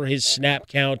whatever his snap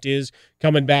count is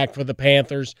coming back for the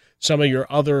Panthers. Some of your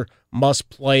other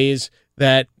must-plays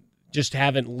that just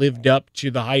haven't lived up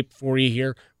to the hype for you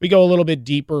here. We go a little bit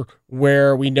deeper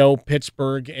where we know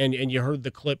Pittsburgh, and you heard the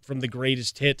clip from the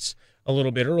greatest hits a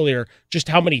little bit earlier, just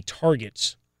how many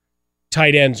targets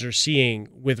tight ends are seeing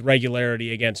with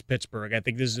regularity against Pittsburgh. I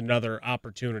think this is another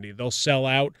opportunity. They'll sell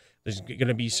out. There's going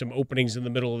to be some openings in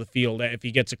the middle of the field. If he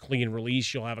gets a clean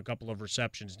release, you'll have a couple of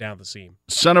receptions down the seam.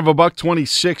 Son of a Buck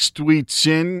 26 tweets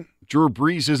in, Drew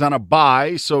Brees is on a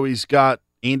bye, so he's got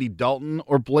Andy Dalton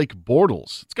or Blake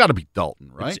Bortles. It's got to be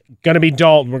Dalton, right? It's going to be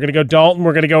Dalton. We're going to go Dalton.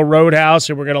 We're going to go Roadhouse,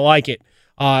 and we're going to like it.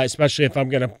 Especially if I'm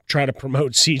going to try to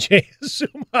promote CJ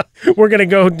Azuma. We're going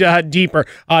to go deeper.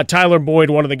 Tyler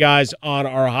Boyd, one of the guys on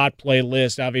our hot play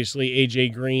list, obviously A.J.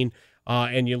 Green,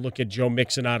 and you look at Joe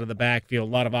Mixon out of the backfield,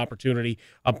 a lot of opportunity.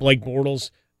 Blake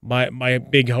Bortles, my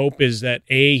big hope is that,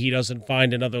 A, he doesn't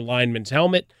find another lineman's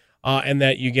helmet, and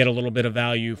that you get a little bit of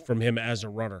value from him as a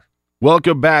runner.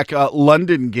 Welcome back,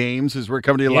 London Games, as we're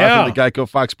coming to you live from the Geico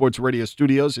Fox Sports Radio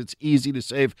studios. It's easy to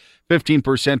save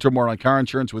 15% or more on car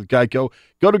insurance with Geico.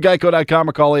 Go to geico.com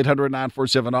or call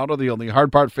 800-947-AUTO. The only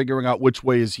hard part, figuring out which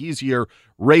way is easier.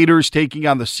 Raiders taking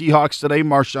on the Seahawks today.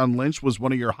 Marshawn Lynch was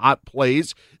one of your hot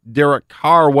plays. Derek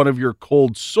Carr, one of your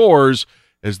cold sores,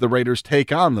 as the Raiders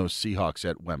take on those Seahawks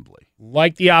at Wembley.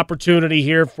 Like the opportunity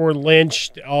here for Lynch.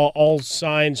 All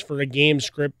signs for a game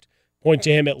script point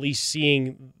to him at least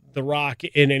seeing the rock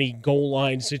in any goal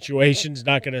line situations,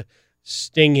 not going to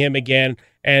sting him again.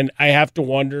 And I have to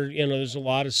wonder, there's a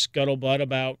lot of scuttlebutt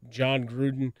about John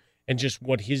Gruden and just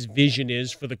what his vision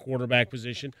is for the quarterback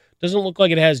position. Doesn't look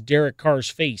like it has Derek Carr's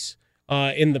face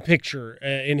in the picture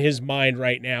in his mind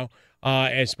right now,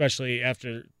 especially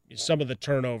after some of the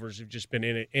turnovers have just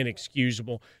been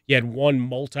inexcusable. You had one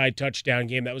multi-touchdown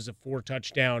game. That was a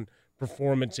 4-touchdown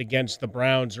performance against the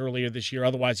Browns earlier this year.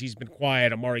 Otherwise, he's been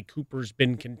quiet. Amari Cooper's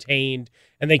been contained.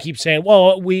 And they keep saying,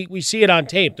 well, we see it on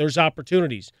tape. There's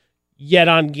opportunities. Yet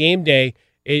on game day,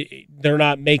 they're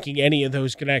not making any of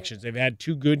those connections. They've had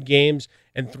 2 good games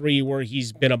and 3 where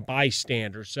he's been a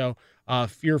bystander. So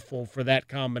fearful for that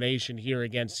combination here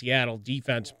against Seattle.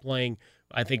 Defense playing,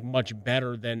 I think, much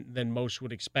better than most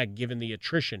would expect given the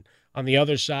attrition. On the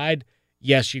other side,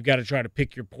 yes, you've got to try to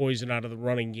pick your poison out of the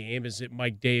running game. Is it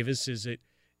Mike Davis? Is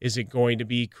it going to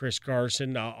be Chris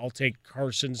Carson? I'll take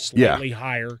Carson slightly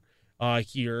higher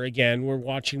here. Again, we're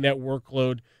watching that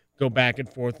workload go back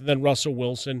and forth. And then Russell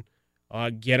Wilson,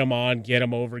 get him on, get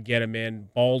him over, get him in.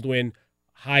 Baldwin,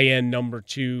 high-end number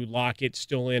 2. Lockett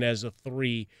still in as a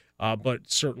 3.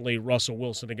 But certainly Russell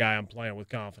Wilson, a guy I'm playing with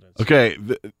confidence. Okay,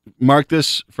 mark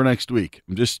this for next week.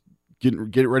 I'm just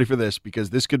get ready for this, because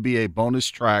this could be a bonus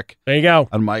track. There you go.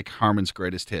 On Mike Harmon's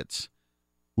greatest hits.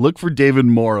 Look for David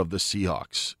Moore of the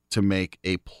Seahawks to make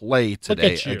a play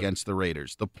today against the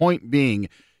Raiders. The point being,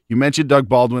 you mentioned Doug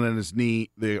Baldwin and his knee.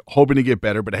 They're hoping to get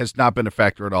better, but it has not been a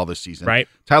factor at all this season. Right.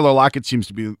 Tyler Lockett seems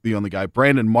to be the only guy.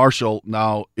 Brandon Marshall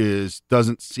now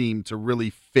doesn't seem to really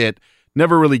fit.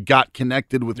 Never really got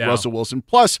connected with Russell Wilson.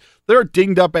 Plus, they're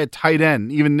dinged up at tight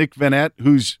end. Even Nick Vannett,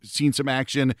 who's seen some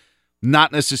action,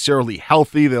 not necessarily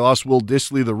healthy. They lost Will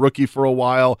Dissly, the rookie, for a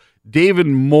while. David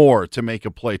Moore to make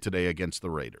a play today against the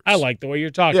Raiders. I like the way you're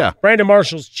talking. Yeah. Brandon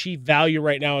Marshall's chief value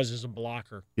right now is as a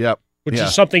blocker. Yep. Which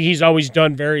is something he's always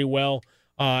done very well.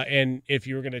 And if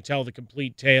you were going to tell the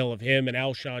complete tale of him and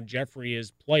Alshon Jeffrey as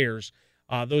players,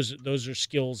 those are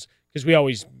skills, because we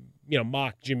always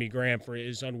mock Jimmy Graham for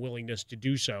his unwillingness to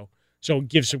do so. So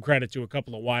give some credit to a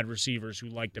couple of wide receivers who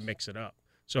like to mix it up.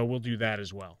 So we'll do that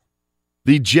as well.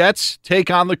 The Jets take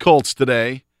on the Colts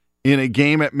today in a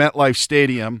game at MetLife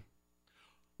Stadium.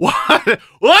 What?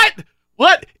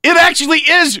 What? It actually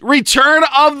is return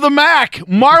of the Mac.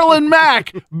 Marlon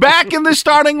Mack back in the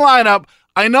starting lineup.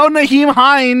 I know Nyheim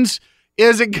Hines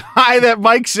is a guy that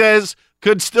Mike says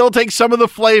could still take some of the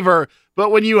flavor, but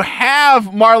when you have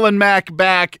Marlon Mack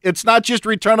back, it's not just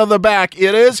return of the back.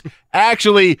 It is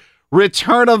actually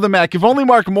return of the Mac. If only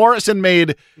Mark Morrison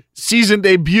made season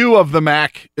debut of the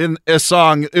Mac in a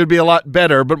song, it would be a lot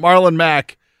better. But Marlon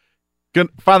Mack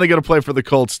finally going to play for the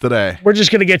Colts today. We're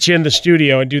just going to get you in the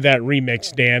studio and do that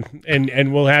remix, Dan,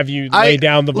 and we'll have you lay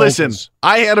down the vocals. Listen,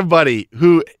 I had a buddy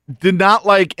who did not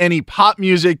like any pop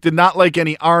music, did not like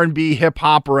any R&B,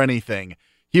 hip-hop, or anything.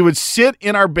 He would sit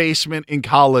in our basement in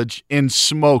college and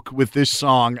smoke with this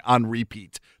song on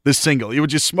repeat, the single. He would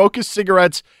just smoke his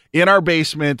cigarettes in our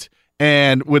basement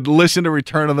and would listen to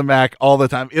Return of the Mac all the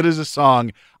time. It is a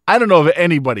song. I don't know of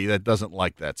anybody that doesn't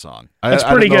like that song. That's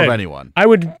I pretty don't know good. of anyone.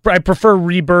 I prefer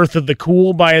Rebirth of the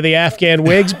Cool by the Afghan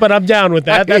Wigs, but I'm down with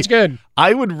that. That's good.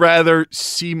 I would rather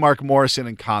see Mark Morrison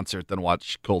in concert than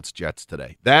watch Colts Jets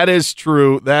today. That is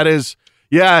true. That is,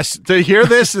 yes, to hear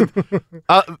this,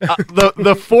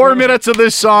 the 4 minutes of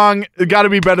this song got to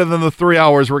be better than the 3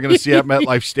 hours we're going to see at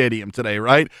MetLife Stadium today,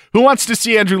 right? Who wants to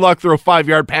see Andrew Luck throw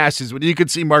 5-yard passes when you could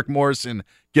see Mark Morrison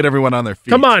get everyone on their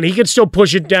feet? Come on, he can still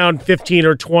push it down 15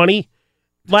 or 20.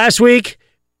 Last week,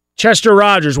 Chester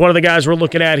Rogers, one of the guys we're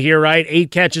looking at here, right?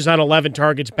 8 catches on 11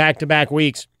 targets back-to-back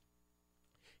weeks.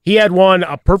 He had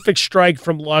a perfect strike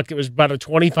from Luck. It was about a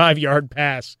 25-yard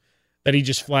pass that he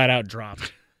just flat-out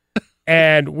dropped.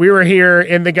 And we were here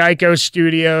in the Geico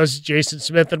studios, Jason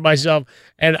Smith and myself,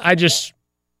 and I just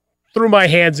threw my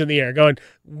hands in the air going,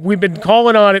 we've been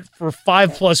calling on it for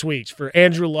 5+ weeks for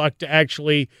Andrew Luck to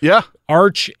actually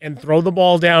arch and throw the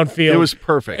ball downfield. It was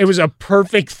perfect. It was a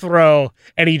perfect throw,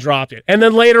 and he dropped it. And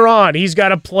then later on, he's got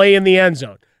to play in the end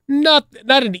zone. Not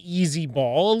an easy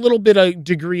ball, a little bit of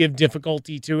degree of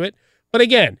difficulty to it. But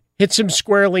again, hits him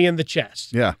squarely in the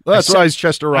chest. Yeah, that's why he's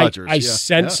Chester Rogers. I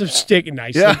sent some stick.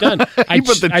 Nicely done. He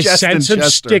put the chest in sent some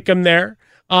Chester. stick him there.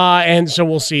 And so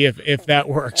we'll see if that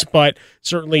works. But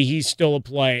certainly he's still a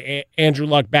play. Andrew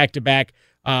Luck back-to-back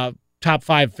top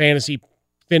 5 fantasy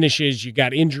finishes. You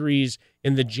got injuries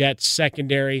in the Jets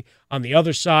secondary. On the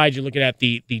other side, you're looking at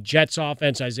the Jets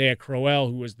offense, Isaiah Crowell,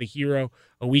 who was the hero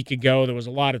a week ago. There was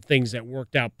a lot of things that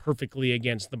worked out perfectly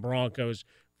against the Broncos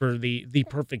for the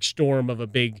perfect storm of a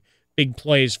big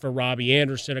plays for Robbie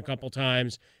Anderson a couple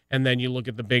times. And then you look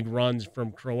at the big runs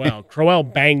from Crowell. Crowell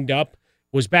banged up.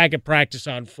 Was back at practice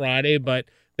on Friday, but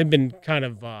they've been kind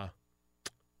of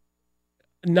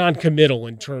non-committal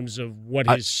in terms of what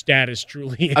his status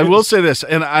truly is. I will say this,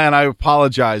 and I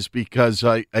apologize because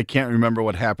I can't remember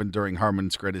what happened during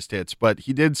Harmon's greatest hits, but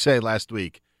he did say last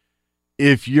week,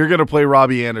 if you're going to play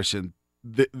Robbie Anderson,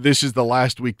 this is the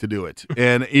last week to do it.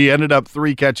 And he ended up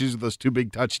 3 catches with those 2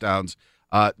 big touchdowns.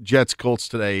 Jets Colts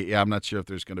today. Yeah, I'm not sure if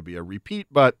there's going to be a repeat,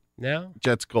 but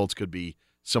Jets Colts could be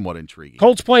somewhat intriguing.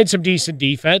 Colts playing some decent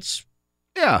defense.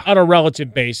 Yeah. On a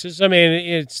relative basis. I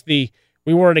mean,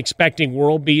 we weren't expecting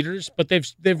world beaters, but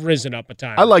they've risen up a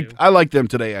time. I like them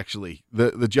today actually.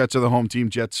 The Jets are the home team.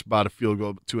 Jets about a field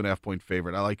goal, 2.5-point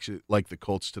favorite. I like the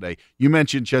Colts today. You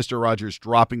mentioned Chester Rogers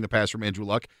dropping the pass from Andrew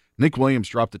Luck. Nick Williams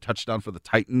dropped a touchdown for the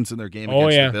Titans in their game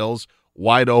against the Bills.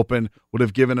 Wide open, would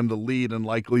have given him the lead and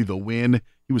likely the win.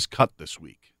 He was cut this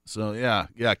week. So yeah,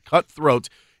 cutthroat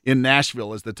in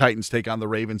Nashville as the Titans take on the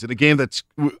Ravens in a game that's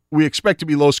we expect to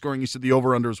be low scoring. You said the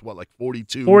over-under is what, like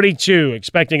 42? 42,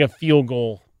 expecting a field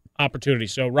goal opportunity.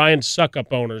 So Ryan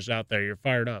Suckup owners out there, you're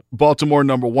fired up. Baltimore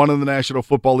number 1 in the National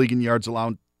Football League in yards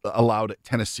allowed.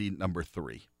 Tennessee number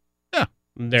 3. Yeah.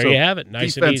 There you have it.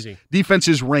 Nice and easy.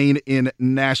 Defenses reign in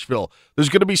Nashville. There's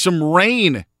going to be some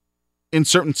rain in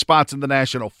certain spots in the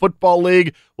National Football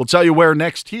League. We'll tell you where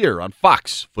next here on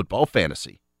Fox Football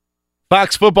Fantasy.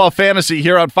 Fox Football Fantasy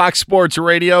here on Fox Sports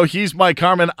Radio. He's Mike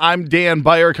Harmon. I'm Dan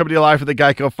Byer, coming to you live from the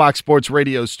Geico Fox Sports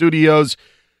Radio studios.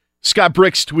 Scott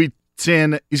Bricks tweets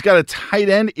in, he's got a tight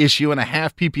end issue in a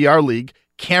half PPR league.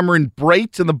 Cameron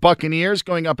Brate and the Buccaneers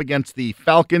going up against the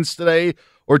Falcons today,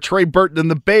 or Trey Burton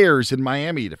and the Bears in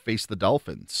Miami to face the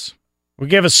Dolphins. We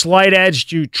give a slight edge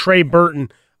to Trey Burton,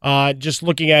 just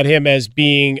looking at him as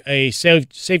being a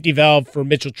safety valve for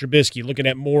Mitchell Trubisky, looking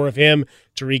at more of him,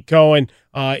 Tariq Cohen,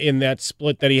 in that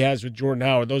split that he has with Jordan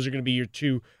Howard. Those are going to be your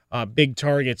 2 big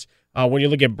targets. When you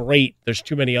look at Brate, there's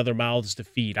too many other mouths to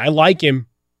feed. I like him,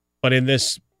 but in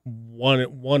this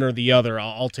one or the other.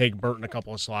 I'll take Burton a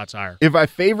couple of slots higher. If I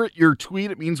favorite your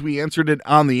tweet, it means we answered it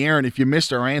on the air. And if you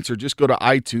missed our answer, just go to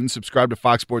iTunes, subscribe to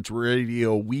Fox Sports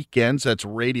Radio Weekends. That's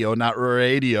radio, not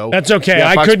radio. That's okay. Yeah,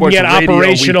 I Fox couldn't Sports get Radio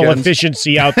operational Weekends.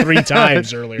 efficiency out 3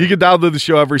 times earlier. You can download the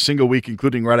show every single week,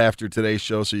 including right after today's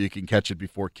show, so you can catch it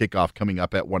before kickoff coming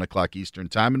up at 1 o'clock Eastern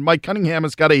Time. And Mike Cunningham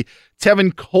has got a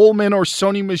Tevin Coleman or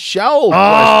Sony Michel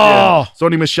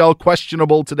question. Sony Michel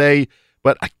questionable today.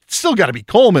 But I still got to be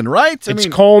Coleman, right? It's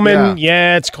Coleman.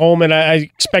 Yeah, it's Coleman. I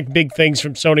expect big things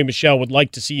from Sony Michel. Would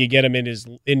like to see you get him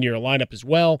in your lineup as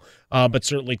well. But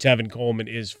certainly Tevin Coleman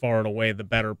is far and away the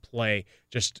better play.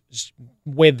 Just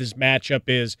way this matchup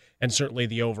is, and certainly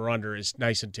the over-under is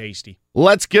nice and tasty.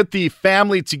 Let's get the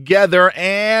family together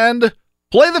and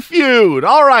play the feud.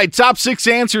 All right, top 6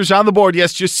 answers on the board.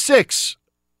 Yes, just 6.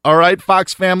 All right,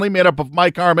 Fox family made up of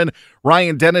Mike Harmon,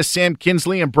 Ryan Dennis, Sam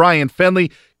Kinsley, and Brian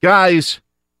Fenley. Guys,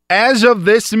 as of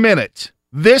this minute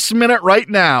right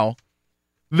now,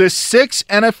 the 6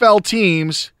 NFL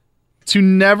teams to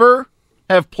never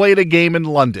have played a game in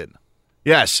London.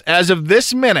 Yes, as of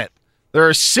this minute, there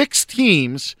are 6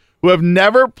 teams who have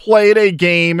never played a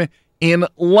game in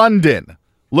London.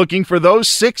 Looking for those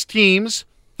 6 teams,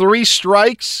 3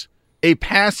 strikes, a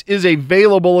pass is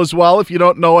available as well. If you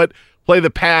don't know it, play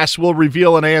the pass. We'll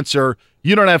reveal an answer.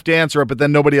 You don't have to answer it, but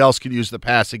then nobody else can use the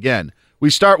pass again. We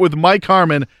start with Mike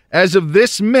Harmon. As of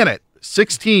this minute,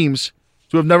 6 teams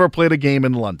to have never played a game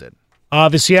in London.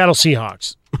 The Seattle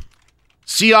Seahawks.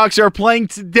 Seahawks are playing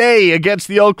today against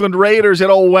the Oakland Raiders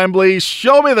at Old Wembley.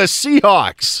 Show me the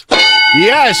Seahawks.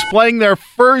 Yes, playing their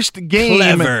first game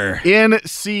in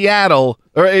Seattle,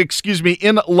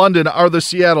 in London are the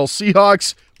Seattle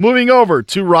Seahawks. Moving over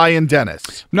to Ryan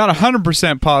Dennis. I'm not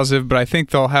 100% positive, but I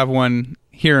think they'll have one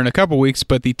here in a couple weeks,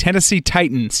 but the Tennessee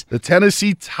Titans. The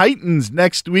Tennessee Titans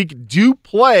next week do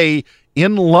play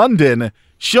in London.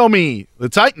 Show me the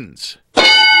Titans.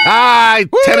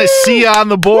 Tennessee on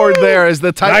the board there as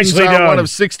the Titans Nicely are done. one of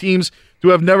 6 teams to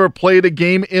have never played a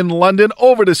game in London.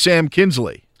 Over to Sam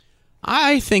Kinsley.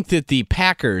 I think that the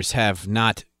Packers have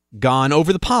not gone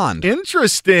over the pond.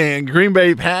 Interesting. Green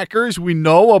Bay Packers, we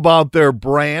know about their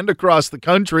brand across the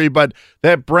country, but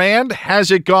that brand,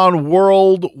 has it gone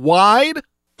worldwide?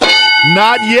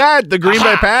 Not yet. The Green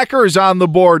Bay Packers on the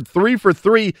board, 3 for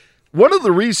 3. One of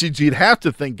the reasons you'd have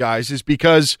to think, guys, is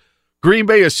because Green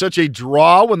Bay is such a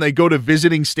draw when they go to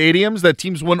visiting stadiums that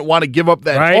teams wouldn't want to give up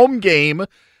that home game.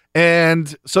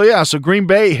 And so Green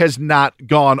Bay has not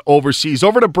gone overseas.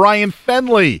 Over to Brian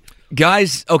Fenley.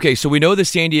 Guys, okay, so we know the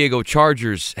San Diego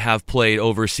Chargers have played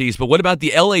overseas, but what about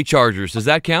the LA Chargers? Does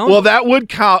that count? Well, that would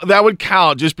count. That would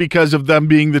count just because of them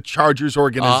being the Chargers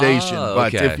organization.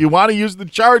 But if you want to use the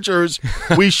Chargers,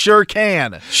 we sure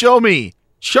can. Show me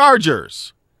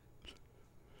Chargers.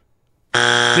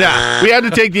 Yeah, we had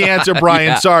to take the answer, Brian.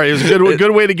 Yeah. Sorry, it was a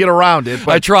good way to get around it.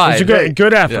 But I tried. It's a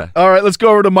good effort. Yeah. All right, let's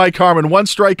go over to Mike Harmon. 1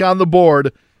 strike on the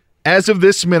board. As of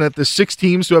this minute, the 6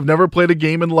 teams who have never played a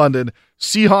game in London,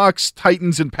 Seahawks,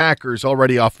 Titans, and Packers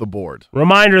already off the board.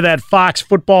 Reminder that Fox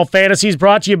Football Fantasy is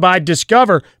brought to you by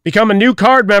Discover. Become a new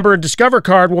card member, and Discover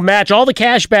Card will match all the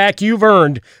cash back you've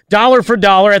earned, dollar for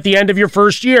dollar, at the end of your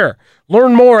first year.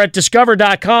 Learn more at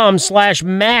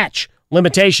discover.com/match.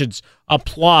 Limitations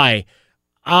apply.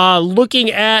 Looking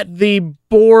at the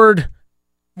board,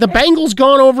 the Bengals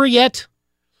gone over yet?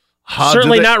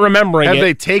 Certainly not remembering have it. Have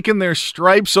they taken their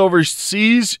stripes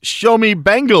overseas? Show me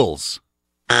Bengals.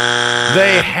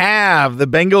 They have. The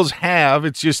Bengals have.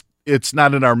 It's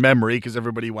not in our memory because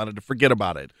everybody wanted to forget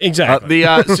about it. Exactly.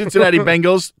 The Cincinnati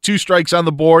Bengals, 2 strikes on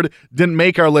the board, didn't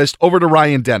make our list. Over to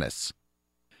Ryan Dennis.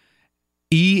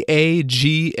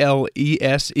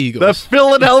 EAGLES Eagles. The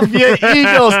Philadelphia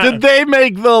Eagles. Did they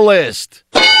make the list?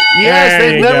 Yes,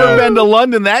 they've never been to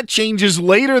London. That changes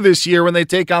later this year when they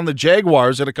take on the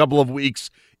Jaguars in a couple of weeks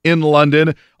in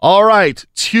London. All right,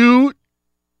 2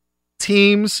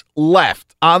 teams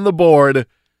left on the board.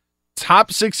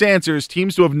 Top 6 answers,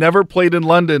 teams who have never played in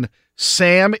London.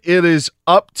 Sam, it is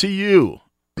up to you.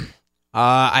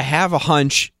 I have a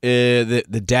hunch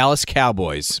the Dallas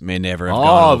Cowboys may never have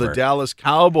gone over. The Dallas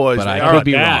Cowboys. But I could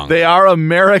be wrong. They are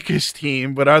America's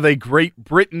team, but are they Great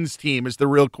Britain's team is the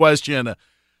real question.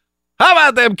 How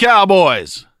about them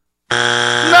Cowboys? No.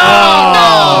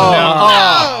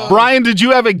 Brian, did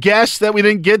you have a guess that we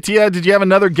didn't get to yet? Did you have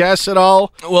another guess at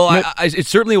all? Well, it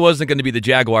certainly wasn't going to be the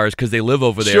Jaguars because they live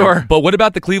over there. Sure. But what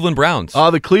about the Cleveland Browns?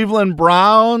 The Cleveland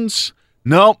Browns.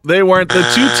 Nope, they weren't. The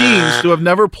 2 teams who have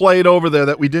never played over there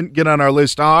that we didn't get on our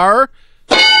list are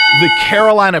the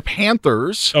Carolina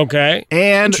Panthers. Okay.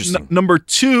 And number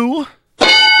 2,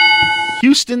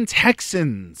 Houston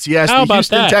Texans. Yes, How the about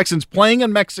Houston that? Texans playing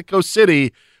in Mexico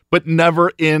City, but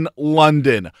never in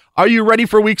London. Are you ready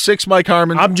for Week 6, Mike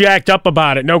Harmon? I'm jacked up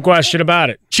about it. No question about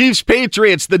it. Chiefs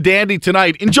Patriots, the Dandy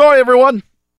tonight. Enjoy, everyone.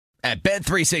 At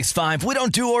Bet365, we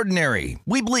don't do ordinary.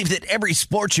 We believe that every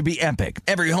sport should be epic.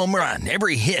 Every home run,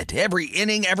 every hit, every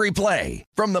inning, every play.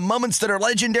 From the moments that are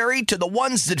legendary to the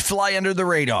ones that fly under the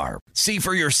radar. See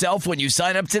for yourself when you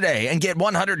sign up today and get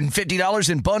 $150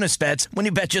 in bonus bets when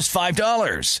you bet just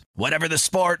 $5. Whatever the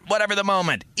sport, whatever the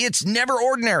moment, it's never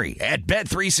ordinary at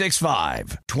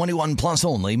Bet365. 21 plus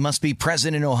only. Must be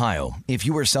present in Ohio. If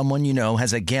you or someone you know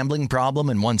has a gambling problem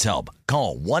and wants help,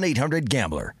 call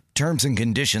 1-800-GAMBLER. Terms and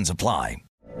conditions apply.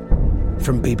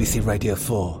 From BBC Radio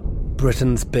 4,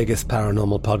 Britain's biggest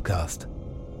paranormal podcast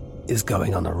is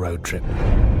going on a road trip.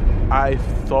 I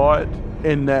thought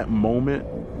in that moment,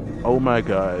 oh my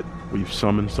God, we've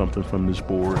summoned something from this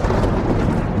board.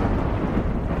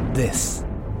 This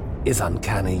is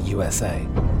Uncanny USA.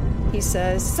 He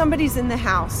says, somebody's in the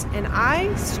house, and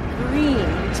I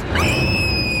screamed.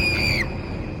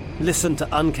 Listen to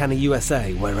Uncanny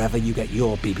USA wherever you get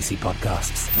your BBC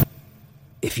podcasts,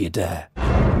 if you dare.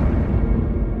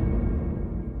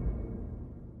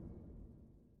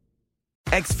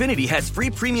 Xfinity has free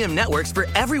premium networks for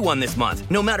everyone this month,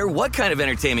 no matter what kind of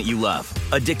entertainment you love.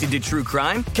 Addicted to true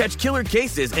crime? Catch killer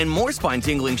cases and more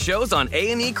spine-tingling shows on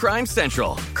A&E Crime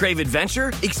Central. Crave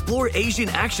adventure? Explore Asian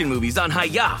action movies on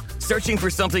Hi-YAH. Searching for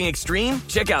something extreme?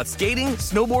 Check out skating,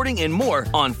 snowboarding, and more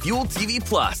on Fuel TV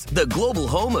Plus, the global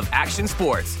home of action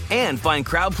sports. And find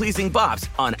crowd-pleasing bops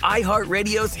on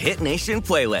iHeartRadio's Hit Nation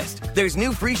playlist. There's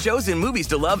new free shows and movies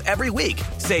to love every week.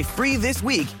 Say free this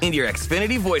week in your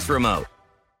Xfinity voice remote.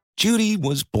 Judy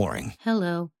was boring.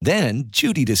 Hello. Then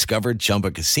Judy discovered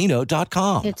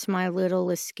ChumbaCasino.com. It's my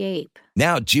little escape.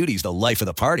 Now Judy's the life of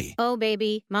the party. Oh,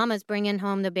 baby, mama's bringing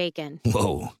home the bacon.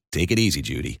 Whoa, take it easy,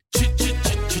 Judy.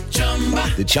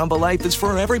 The Chumba life is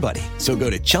for everybody. So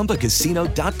go to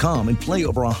ChumbaCasino.com and play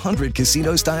over 100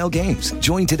 casino-style games.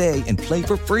 Join today and play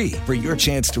for free for your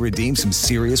chance to redeem some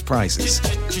serious prizes.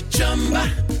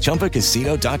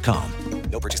 ChumbaCasino.com.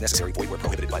 No purchase necessary. Void where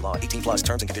prohibited by law. 18 plus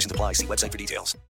terms and conditions apply. See website for details.